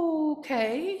 oh,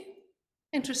 okay,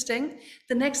 interesting.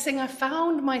 The next thing I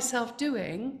found myself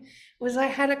doing was I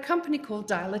had a company called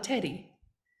Dial a Teddy,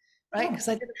 right? Oh, Because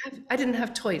I didn't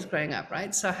have toys growing up,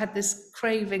 right? So I had this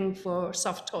craving for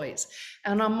soft toys,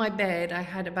 and on my bed I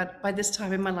had about, by this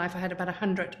time in my life I had about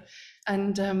 100,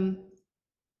 and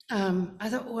I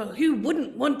thought, well, who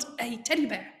wouldn't want a teddy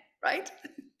bear, right?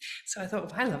 So I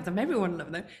thought, if I love them, everyone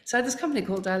loved them. So I had this company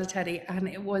called Dial a Teddy, and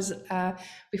it was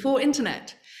before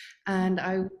internet. And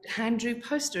I hand drew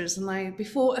posters, and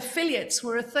before affiliates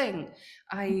were a thing,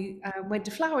 I went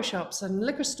to flower shops and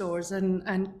liquor stores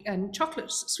and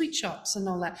chocolate sweet shops and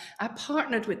all that. I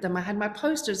partnered with them. I had my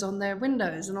posters on their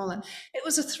windows and all that. It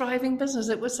was a thriving business.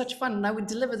 It was such fun, and I would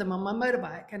deliver them on my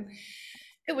motorbike, and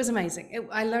it was amazing.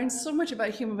 I learned so much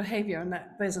about human behavior in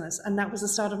that business, and that was the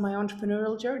start of my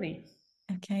entrepreneurial journey.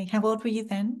 okay. How old were you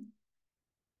then?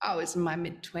 I was in my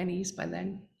mid-20s by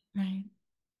then. Right. Mhm.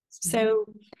 So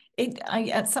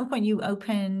at some point you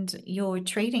opened your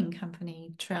trading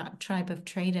company, Tribe of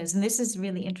Traders, and this is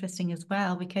really interesting as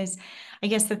well because I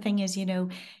guess the thing is,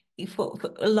 for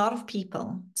a lot of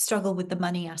people struggle with the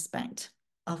money aspect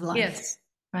of life, Yes.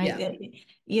 right?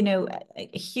 Yeah.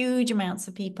 Huge amounts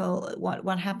of people,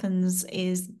 what happens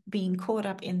is being caught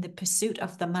up in the pursuit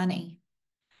of the money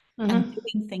and Hmm.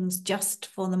 doing things just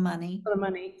for the money, For the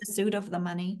money. pursuit of the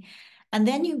money. And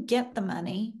then you get the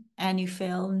money and you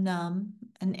feel numb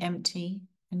and empty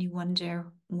and you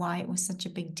wonder why it was such a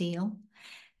big deal.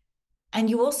 And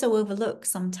you also overlook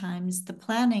sometimes the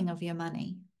planning of your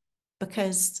money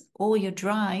because all your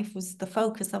drive was the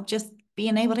focus of just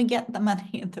being able to get the money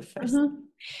in the first. Hmm.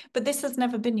 But this has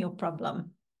never been your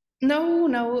problem. No,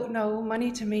 no, no.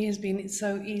 Money to me has been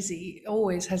so easy,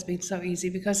 always has been so easy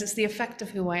because it's the effect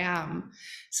of who I am.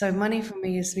 So money for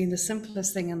me has been the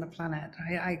simplest thing on the planet.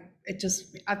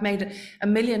 I've made a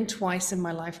million twice in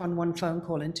my life on one phone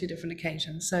call in two different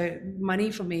occasions. So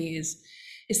money for me is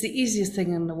the easiest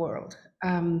thing in the world.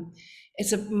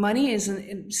 It's a money is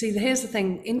see. Here's the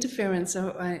thing: interference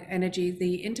or energy,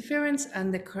 the interference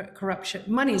and the corruption.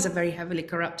 Money is a very heavily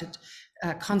corrupted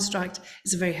construct.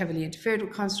 It's a very heavily interfered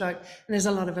with construct, and there's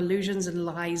a lot of illusions and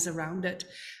lies around it.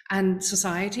 And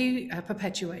society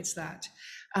perpetuates that,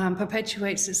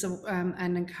 perpetuates this,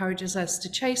 and encourages us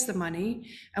to chase the money.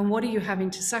 And what are you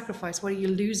having to sacrifice? What are you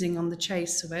losing on the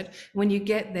chase of it? When you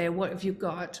get there, what have you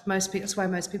got? Most people, that's why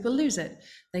most people lose it.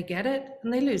 They get it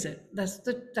and they lose it. That's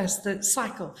the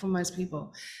cycle for most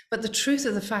people. But the truth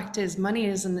of the fact is, money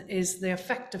is the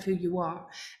effect of who you are.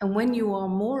 And when you are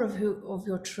more of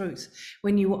your truth,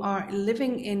 when you are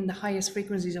living in the highest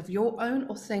frequencies of your own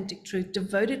authentic truth,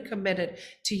 devoted, committed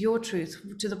to your truth,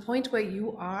 to the point where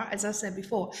you are, as I said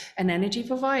before, an energy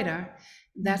provider,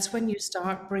 that's when you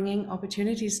start bringing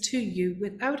opportunities to you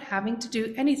without having to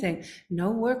do anything. No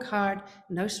work hard,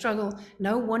 no struggle,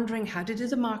 no wondering how to do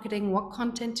the marketing, what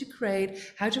content to create,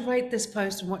 how to write this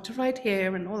post and what to write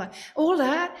here and all that. All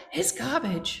that is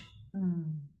garbage.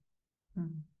 Mm, mm.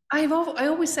 I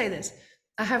always say this.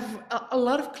 I have a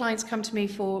lot of clients come to me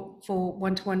for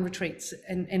one-to-one retreats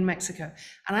in Mexico,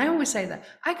 and I always say that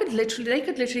they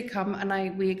could literally come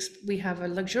and we have a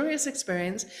luxurious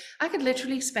experience. I could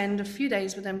literally spend a few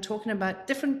days with them talking about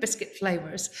different biscuit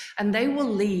flavors, and they will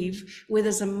leave with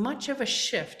as much of a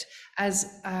shift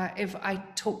as if I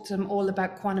talk to them all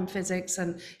about quantum physics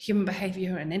and human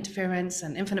behavior and interference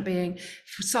and infinite being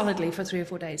solidly for 3 or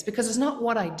 4 days, because it's not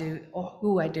what I do or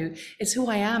who I do, it's who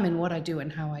I am in what I do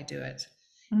and how I do it.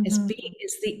 Mhm.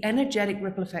 It's the energetic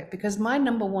ripple effect, because my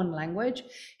number one language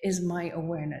is my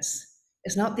awareness.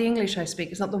 It's not the English I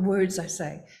speak, it's not the words I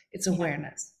say, it's Yeah.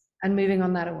 awareness and moving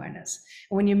on that awareness.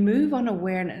 And when you move on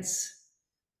awareness,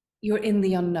 you're in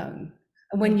the unknown.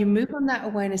 And Yeah. when you move on that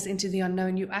awareness into the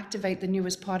unknown, you activate the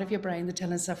newest part of your brain, the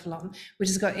telencephalon, which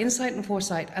has got insight and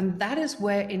foresight. And that is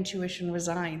where intuition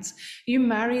resides. You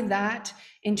marry that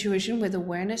intuition with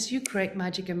awareness, you create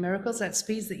magic and miracles at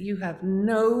speeds that you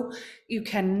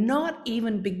cannot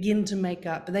even begin to make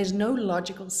up. But there's no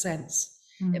logical sense.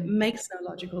 It Mm. makes no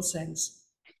logical sense.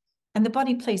 And the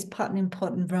body plays an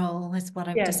important role, is what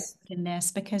I've discovered Yes. in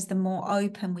this, because the more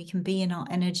open we can be in our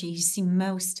energy, you see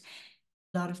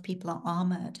a lot of people are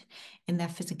armored in their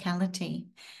physicality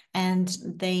and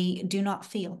they do not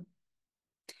feel,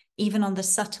 even on the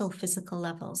subtle physical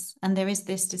levels. And there is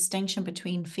this distinction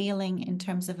between feeling in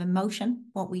terms of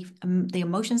emotion, the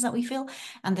emotions that we feel,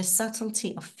 and the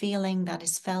subtlety of feeling that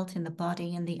is felt in the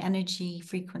body and the energy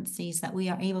frequencies that we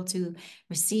are able to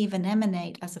receive and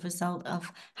emanate as a result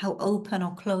of how open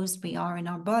or closed we are in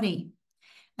our body.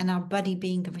 And our body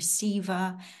being the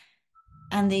receiver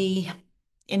and the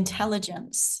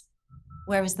intelligence,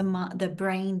 whereas the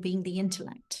brain being the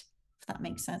intellect, if that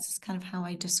makes sense. It's kind of how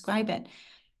I describe it.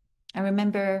 I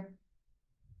remember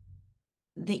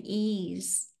the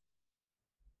ease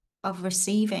of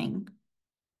receiving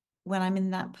when I'm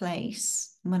in that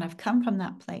place, when I've come from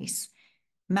that place,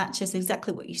 matches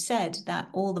exactly what you said, that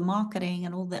all the marketing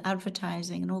and all the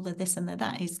advertising and all the this and the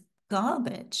that is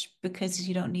garbage because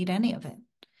you don't need any of it,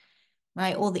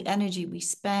 right? All the energy we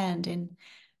spend in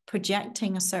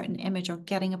projecting a certain image or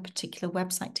getting a particular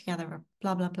website together or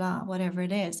blah, blah, blah, whatever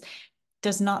it is,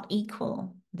 does not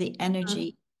equal the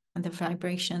energy and the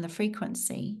vibration and the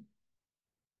frequency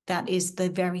that is the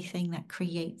very thing that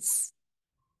creates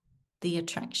the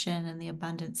attraction and the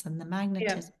abundance and the Yeah.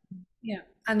 magnetism. Yeah.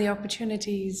 And the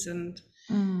opportunities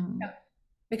Mm, yeah.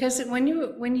 Because when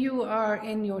you are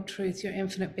in your truth, your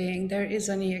infinite being, there is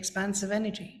only expansive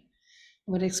energy.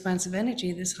 With expansive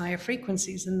energy, there's higher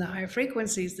frequencies, and the higher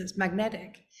frequencies, there's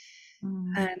magnetic.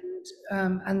 Mm.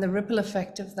 And the ripple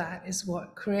effect of that is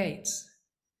what creates,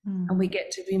 and we Mm.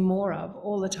 get to be more of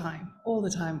all the time.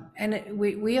 And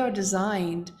we are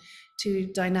designed to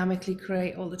dynamically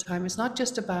create all the time. It's not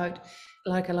just about,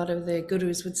 like a lot of the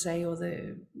gurus would say, or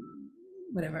the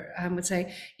whatever would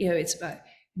say, it's about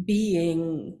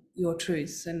being your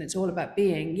truth, and it's all about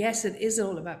being. Yes, it is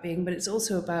all about being, but it's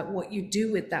also about what you do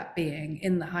with that being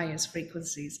in the highest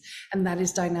frequencies, and that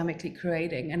is dynamically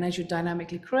creating. And as you're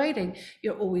dynamically creating,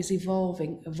 you're always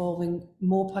evolving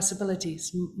more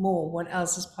possibilities, more what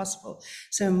else is possible.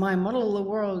 So in my model of the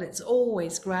world, it's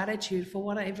always gratitude for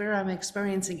whatever I'm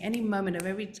experiencing any moment of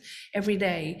every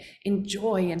day, in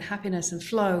joy and happiness and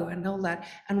flow and all that,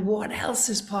 and what else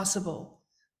is possible.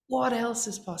 What else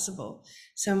is possible?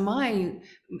 So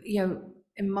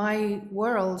in my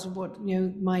world, what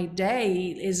my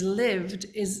day is lived,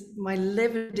 is my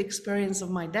lived experience of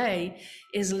my day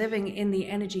is living in the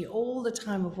energy all the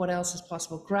time of what else is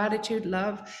possible. Gratitude,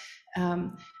 love,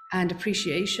 and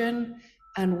appreciation,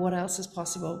 and what else is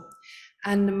possible.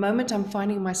 And the moment I'm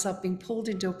finding myself being pulled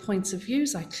into points of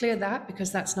views, I clear that,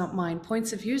 because that's not mine.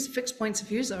 Points of views, fixed points of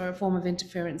views, are a form of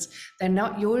interference. They're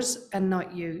not yours and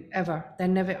not you, ever. They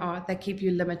never are. They keep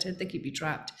you limited. They keep you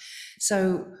trapped.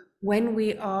 So when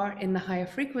we are in the higher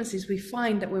frequencies, we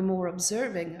find that we're more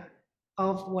observing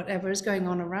of whatever is going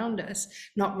on around us,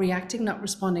 not reacting, not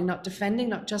responding, not defending,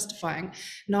 not justifying,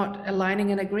 not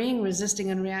aligning and agreeing,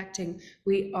 resisting and reacting.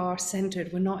 We are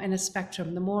centered. We're not in a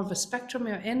spectrum. The more of a spectrum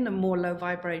you're in, the more low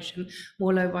vibration.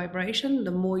 More low vibration,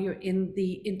 the more you're in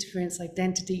the interference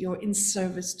identity. You're in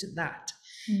service to that.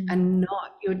 And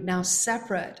not, you're now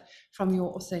separate from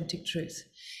your authentic truth.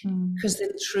 Because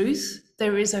in truth,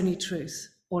 there is only truth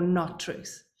or not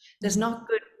truth. There's not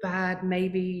good, bad,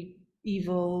 maybe,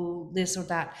 evil, this or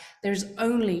that. There's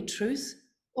only truth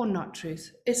or not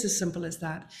truth. It's as simple as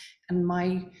that. And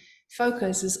my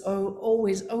focus is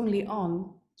always only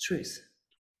on truth.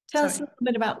 Tell us a little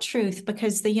bit about truth,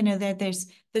 because there's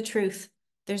the truth,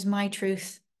 there's my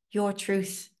truth, your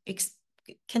truth.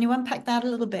 Can you unpack that a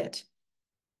little bit?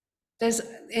 There's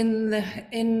there's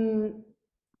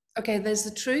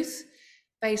the truth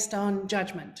based on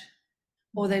judgment,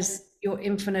 or there's your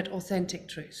infinite authentic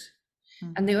truth.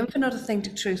 And the infinite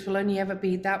authentic truth will only ever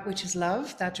be that which is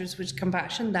love, that is which is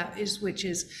compassion, that is which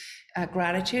is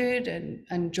gratitude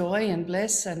and joy and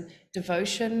bliss and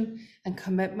devotion and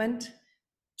commitment.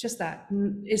 Just that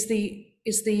is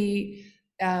the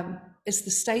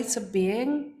states of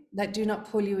being that do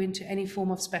not pull you into any form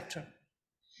of spectrum.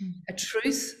 A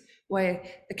truth where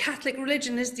the Catholic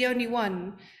religion is the only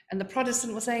one, and the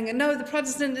Protestant was saying, no, the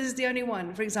Protestant is the only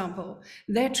one, for example.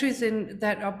 Their truth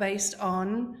that are based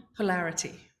on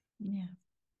polarity. Yeah.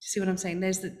 See what I'm saying?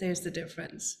 There's the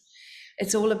difference.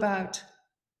 It's all about,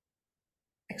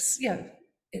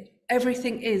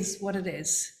 everything is what it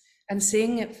is, and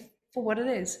seeing it for what it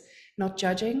is, not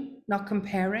judging, not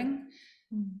comparing,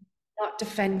 not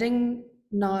defending,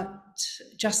 not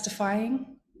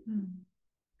justifying,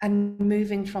 and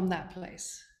moving from that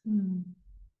place.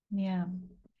 Yeah.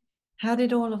 How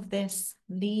did all of this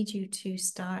lead you to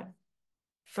start,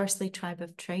 firstly, Tribe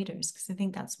of Traders? Because I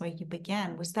think that's where you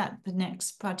began. Was that the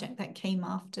next project that came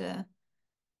after?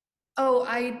 Oh,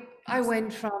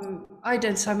 I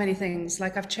did so many things.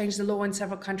 Like, I've changed the law in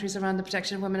several countries around the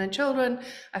protection of women and children.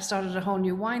 I've started a whole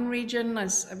new wine region. I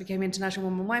became International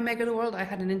Woman Winemaker of the World. I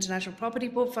had an international property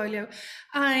portfolio.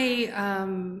 I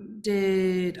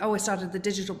started the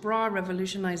digital bra,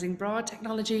 revolutionizing bra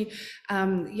technology.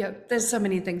 There's so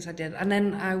many things I did. And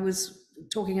then I was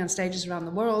talking on stages around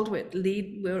the world with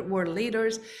world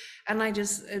leaders. And I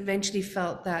just eventually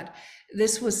felt that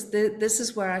this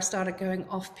is where I started going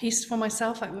off piste for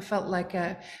myself. I felt like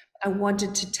I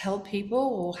wanted to tell people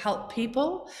or help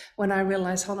people, when I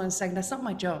realized, hold on a second, that's not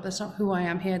my job. That's not who I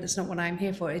am here. That's not what I'm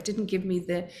here for. It didn't give me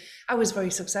I was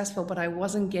very successful, but I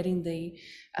wasn't getting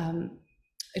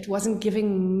it wasn't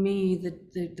giving me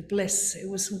the bliss. It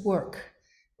was work,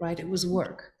 right? It was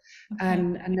work. Okay.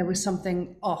 And there was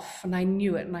something off, and I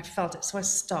knew it and I felt it. So I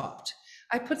stopped.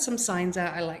 I put some signs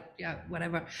out.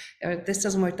 Whatever. This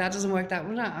doesn't work. That doesn't work.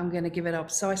 I'm going to give it up.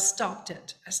 So I stopped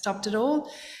it. I stopped it all,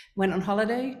 went on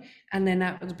holiday, and then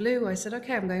out of the blue, I said,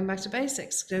 okay, I'm going back to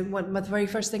basics. The very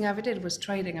first thing I ever did was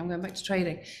trading. I'm going back to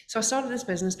trading. So I started this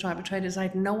business, Tribe of Traders. I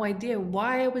had no idea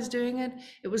why I was doing it.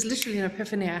 It was literally an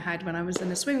epiphany I had when I was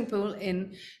in a swimming pool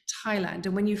in Thailand.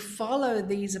 And when you follow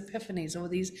these epiphanies or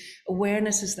these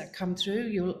awarenesses that come through,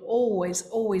 you'll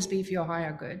always be for your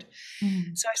higher good.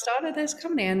 So I started this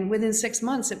company, and within 6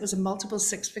 months, it was a multiple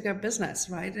six-figure business,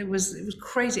 right? It was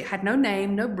crazy. It had no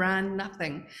name, no brand,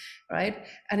 nothing, right?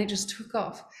 And it just took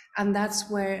off. And that's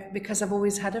where, because I've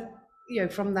always had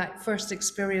from that first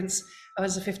experience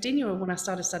as a 15-year-old when I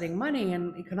started studying money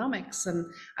and economics, and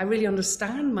I really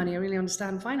understand money, I really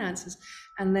understand finances.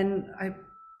 And then I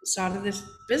started this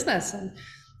business,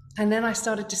 and then I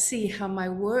started to see how my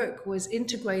work was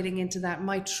integrating into that,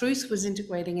 my truth was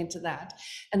integrating into that.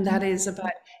 And that is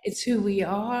about, it's who we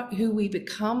are, who we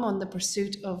become on the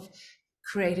pursuit of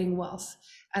creating wealth.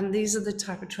 And these are the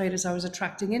type of traders I was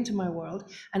attracting into my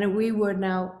world. And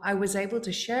I was able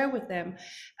to share with them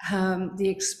the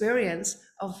experience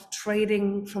of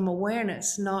trading from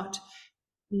awareness, not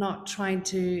trying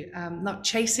to, not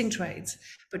chasing trades,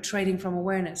 but trading from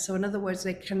awareness. So in other words,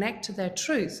 they connect to their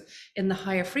truth in the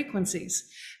higher frequencies,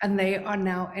 and they are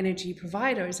now energy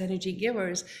providers, energy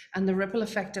givers, and the ripple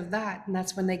effect of that. And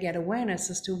that's when they get awareness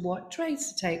as to what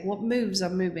trades to take, what moves are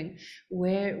moving,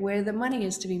 where the money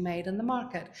is to be made in the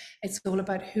market. It's all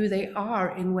about who they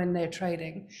are in when they're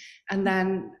trading. And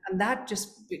that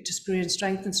just grew in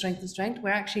strength and strength and strength. We're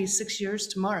actually 6 years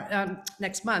tomorrow,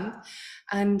 next month.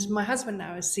 And my husband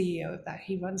now is CEO of that.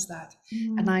 He runs that.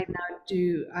 And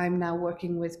I'm now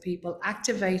working with people,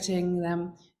 activating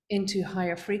them into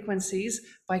higher frequencies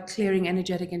by clearing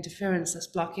energetic interference that's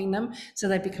blocking them, so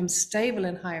they become stable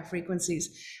in higher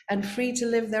frequencies and free to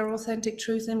live their authentic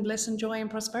truth in bliss and joy and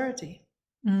prosperity.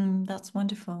 That's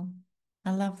wonderful.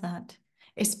 I love that.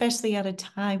 Especially at a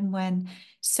time when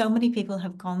so many people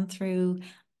have gone through,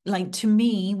 like, to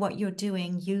me, what you're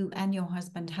doing, you and your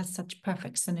husband, has such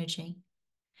perfect synergy.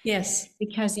 Yes.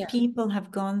 Because Yeah. people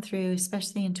have gone through,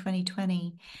 especially in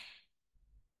 2020,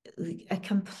 a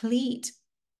complete,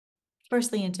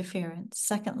 firstly, interference.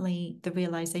 Secondly, the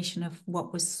realization of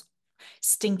what was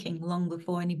stinking long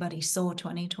before anybody saw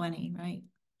 2020, right?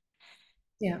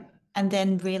 Yeah. And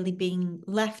then really being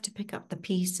left to pick up the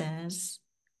pieces,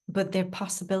 but their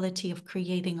possibility of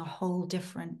creating a whole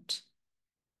different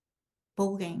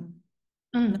ballgame,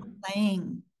 not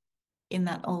playing in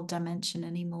that old dimension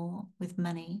anymore with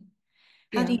money.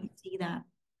 How do Yeah. you see that?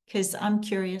 Because I'm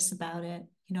curious about it.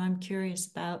 I'm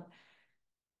curious about,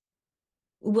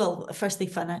 well, firstly,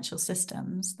 financial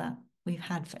systems that we've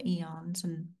had for eons.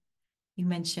 And you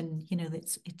mentioned,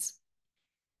 it's,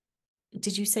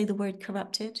 did you say the word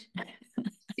corrupted?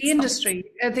 The industry,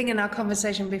 I think in our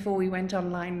conversation before we went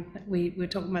online, we were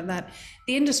talking about that.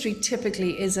 The industry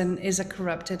typically is a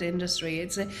corrupted industry.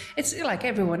 It's like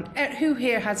everyone who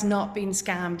here has not been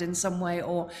scammed in some way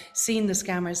or seen the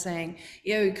scammer saying,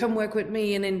 come work with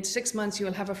me and in 6 months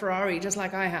you'll have a Ferrari just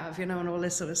like I have, and all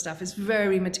this sort of stuff. It's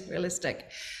very materialistic.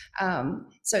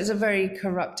 So it's a very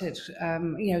corrupted,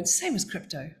 same as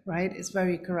crypto, right? It's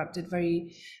very corrupted,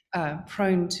 very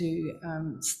prone to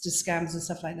scams and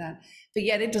stuff like that. But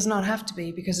yet it does not have to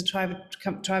be, because of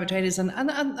private traders,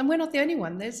 and we're not the only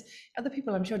one. There's other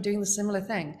people, I'm sure, doing the similar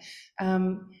thing.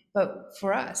 But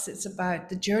for us, it's about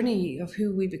the journey of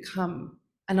who we become,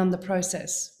 and on the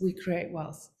process, we create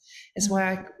wealth. It's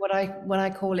why what I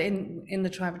call in the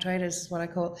tribe of traders is what I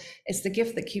call, it's the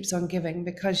gift that keeps on giving,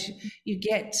 because you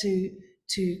get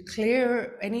to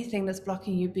clear anything that's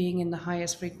blocking you being in the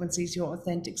highest frequencies, your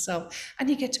authentic self, and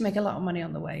you get to make a lot of money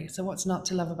on the way. So what's not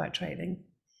to love about trading?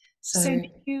 So So do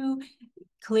you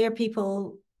clear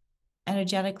people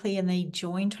energetically and they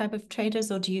join Tribe of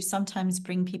Traders, or do you sometimes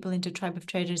bring people into Tribe of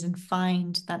Traders and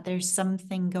find that there's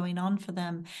something going on for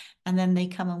them and then they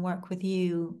come and work with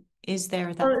you? Is there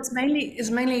well, that?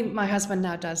 it's mainly my husband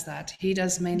now does that. He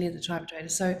does mainly the tribe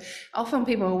traders. So often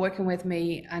people are working with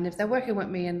me, and if they're working with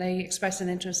me and they express an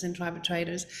interest in tribal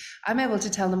traders, I'm able to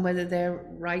tell them whether they're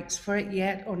right for it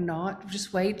yet or not.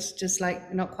 Just wait, just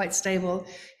like not quite stable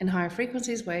in higher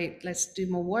frequencies. Wait, let's do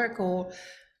more work or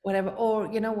whatever.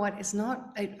 Or you know what? It's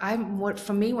not. I'm what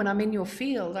for me when I'm in your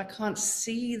field, I can't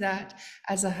see that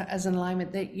as an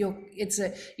alignment that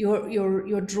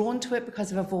you're drawn to it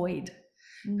because of a void.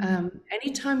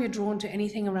 Anytime you're drawn to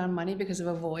anything around money because of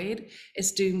a void,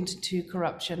 it's doomed to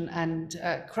corruption. And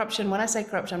corruption, when I say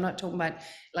corruption, I'm not talking about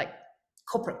like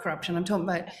corporate corruption. I'm talking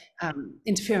about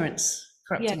interference,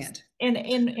 corrupting Yes. it.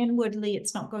 In inwardly,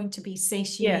 it's not going to be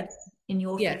satiated Yes, in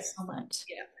your yes. fulfillment.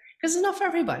 Yeah, because it's not for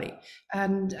everybody.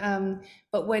 And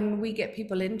but when we get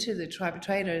people into the tribe of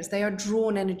traders, they are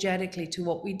drawn energetically to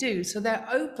what we do, so they're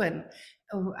open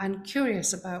and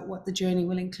curious about what the journey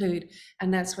will include.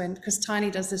 And that's when, because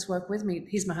Tiny does this work with me.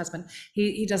 He's my husband.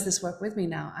 He does this work with me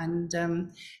now, and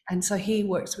so he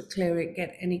works with clearing,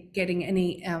 getting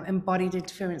any embodied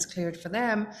interference cleared for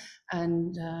them,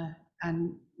 and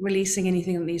releasing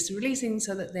anything that needs to releasing,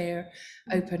 so that they're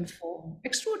open for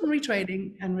extraordinary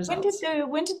trading and results.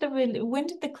 When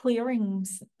did the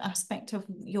clearings aspect of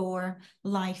your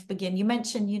life begin? You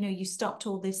mentioned, you stopped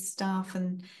all this stuff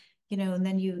and, and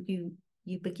then you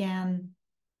began.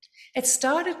 It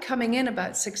started coming in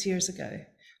about 6 years ago,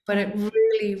 but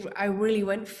Right. I really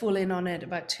went full in on it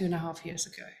about 2.5 years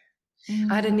ago.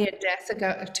 I had a Mm. near death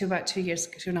ago to about 2 years,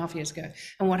 2.5 years ago.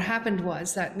 And what happened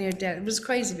was that near death, it was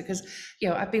crazy because,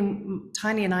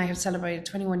 Tiny and I have celebrated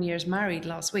 21 years married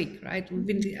last week, right?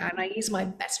 He's my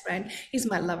best friend. He's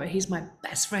my lover. He's my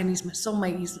best friend. He's my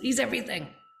soulmate. He's everything,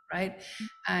 right?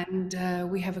 And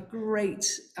we have a great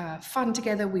fun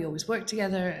together. We always work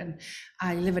together. And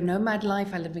I live a nomad life.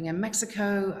 I live in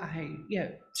Mexico. I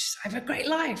have a great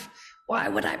life. Why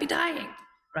would I be dying?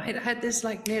 Right? I had this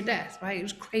like near death, right? It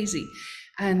was crazy.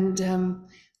 And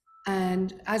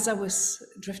as I was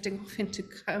drifting off into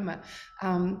coma,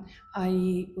 um,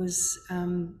 I was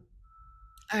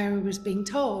I was being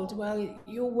told, well,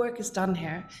 your work is done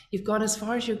here. You've gone as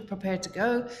far as you're prepared to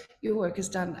go. Your work is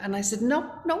done. And I said, no,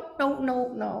 no, no, no,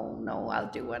 no, no.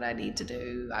 I'll do what I need to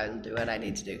do. I'll do what I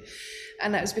need to do.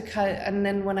 And that was because. And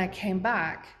then when I came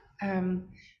back,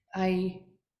 I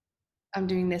I'm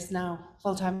doing this now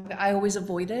full time. I always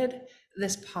avoided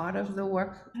this part of the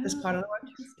work. This part of Oh, the work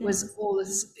interesting. was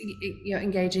always,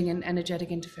 engaging in energetic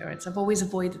interference. I've always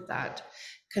avoided that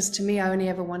because to me, I only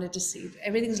ever wanted to see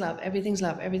everything's love, everything's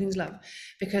love, everything's love.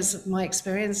 Because my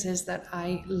experience is that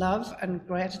I love and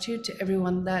gratitude to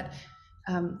everyone that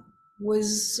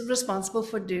was responsible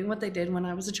for doing what they did when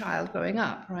I was a child growing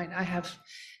up. Right? I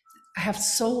have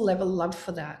soul level love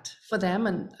for that, for them,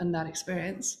 and that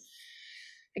experience.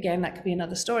 Again, that could be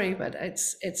another story, but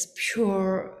it's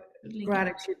pure Totally get.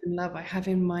 gratitude and love I have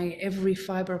in my every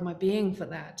fiber of my being for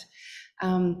that.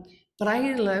 But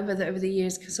I over the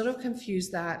years sort of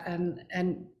confused that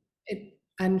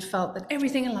and felt that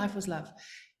everything in life was love,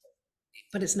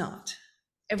 but it's not.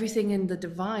 Everything in the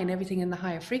divine, everything in the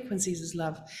higher frequencies is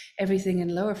love. Everything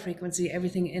in lower frequency,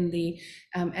 everything in the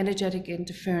energetic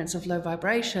interference of low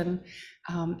vibration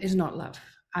is not love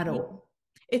at Yeah. all.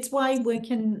 It's why we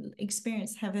can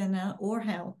experience heaven or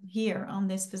hell here on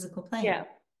this physical plane. Yeah,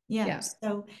 Yeah. yeah,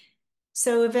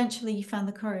 So eventually you found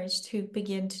the courage to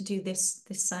begin to do this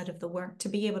side of the work, to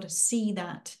be able to see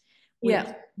that which yeah.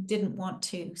 you didn't want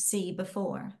to see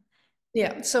before.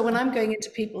 Yeah. So when I'm going into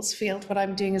people's field, what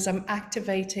I'm doing is I'm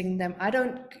activating them. I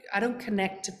don't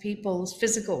connect to people's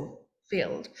physical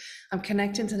field. I'm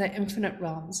connecting to their infinite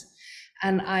realms.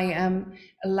 And I am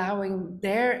allowing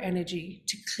their energy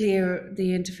to clear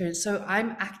the interference. So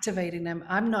I'm activating them.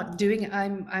 I'm not doing it.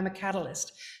 I'm a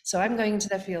catalyst. So I'm going into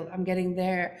their field. I'm getting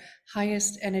their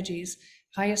highest energies,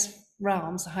 highest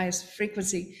realms, the highest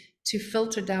frequency to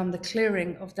filter down the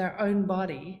clearing of their own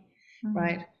body, Mm.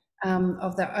 right?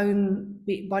 Of their own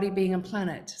body, being, and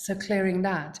planet. So clearing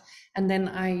that, and then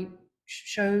I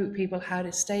show people how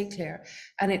to stay clear,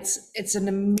 and it's an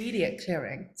immediate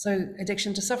clearing. So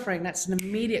addiction to suffering, that's an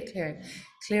immediate clearing.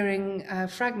 Clearing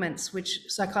fragments, which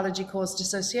psychology calls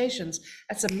dissociations,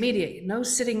 that's immediate. No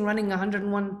sitting running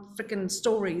 101 freaking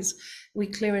stories. We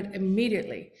clear it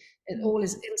immediately. It all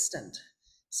is instant.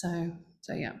 So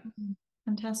yeah.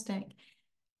 Fantastic.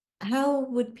 How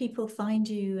would people find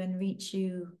you and reach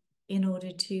you in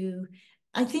order to?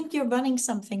 I think you're running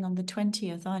something on the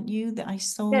 20th, aren't you? That I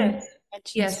saw you Yes.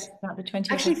 mention Yes. something about the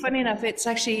 20th Actually, of. funny enough, it's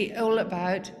actually all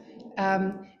about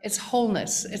it's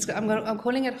wholeness. I'm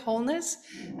calling it wholeness,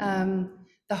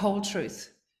 the whole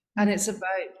truth, and Mm. it's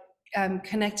about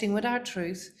connecting with our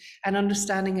truth and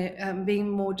understanding it, being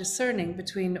more discerning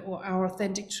between our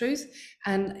authentic truth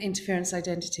and interference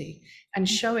identity, and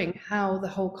showing how the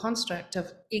whole construct of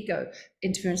ego,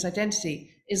 interference identity,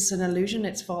 is an illusion.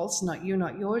 It's false. Not you,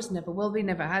 not yours. Never will be.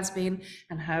 Never has been.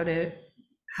 And how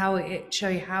it show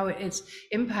you how it's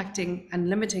impacting and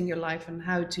limiting your life and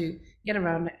how to get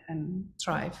around it and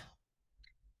thrive.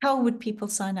 How would people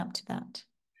sign up to that?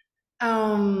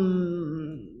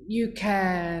 You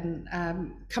can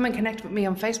come and connect with me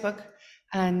on Facebook,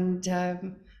 and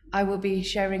I will be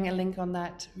sharing a link on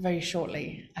that very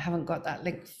shortly. I haven't got that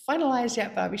link finalized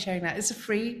yet, but I'll be sharing that. It's a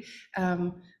free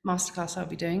masterclass I'll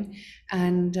be doing,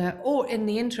 and or in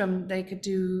the interim, they could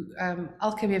do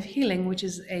Alchemy of Healing, which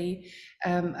is a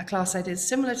class I did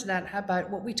similar to that,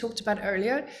 about what we talked about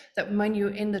earlier. That when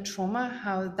you're in the trauma,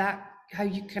 how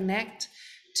you connect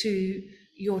to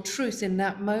your truth in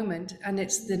that moment, and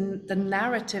it's the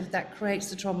narrative that creates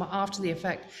the trauma after the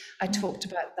effect. I talked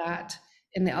about that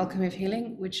in the Alchemy of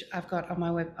Healing, which I've got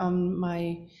on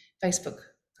my Facebook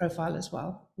profile as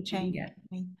well, which you can Okay.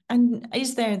 get. And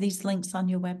is there these links on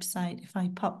your website? If I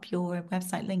pop your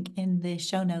website link in the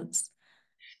show notes.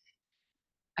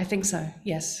 I think so,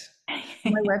 yes.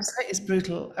 My website is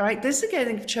brutal. All right. This again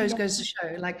Yeah. goes to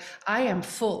show, like, I am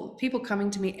full. People coming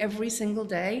to me every single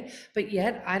day, but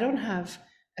yet I don't have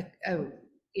a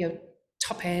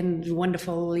top end,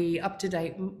 wonderfully up to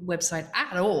date website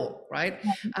at all, right?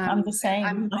 I'm the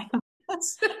I'm same.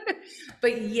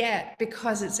 but yet,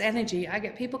 because it's energy, I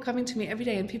get people coming to me every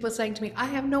day and people saying to me, I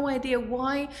have no idea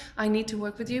why I need to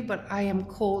work with you, but I am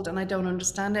called and I don't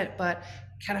understand it, but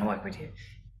can I work with you?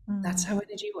 That's Mm, how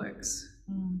energy works.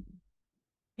 mm.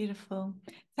 Beautiful.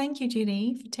 Thank you,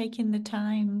 Judy, for taking the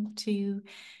time to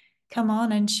come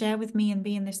on and share with me and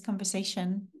be in this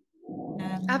conversation.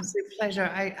 Absolute pleasure.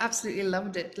 I absolutely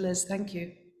loved it, Liz. Thank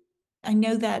you. I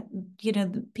know that,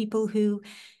 the people who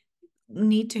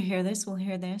need to hear this will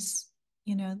hear this.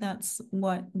 That's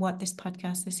what this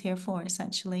podcast is here for,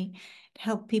 essentially, to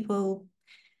help people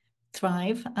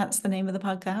thrive. That's the name of the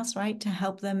podcast, right? To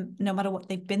help them no matter what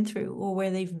they've been through or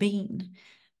where they've been,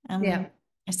 Yeah,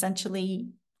 essentially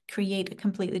create a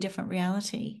completely different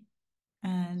reality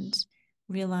and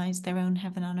realize their own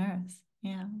heaven on earth.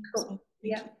 Yeah. So cool.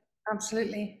 Yeah,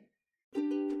 absolutely.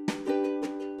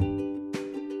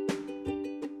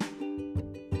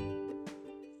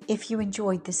 if you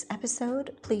enjoyed this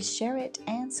episode, please share it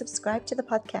and subscribe to the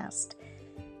podcast.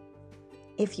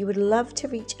 If you would love to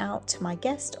reach out to my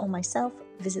guest or myself,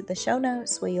 visit the show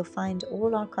notes where you'll find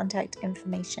all our contact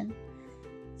information.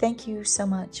 Thank you so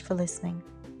much for listening.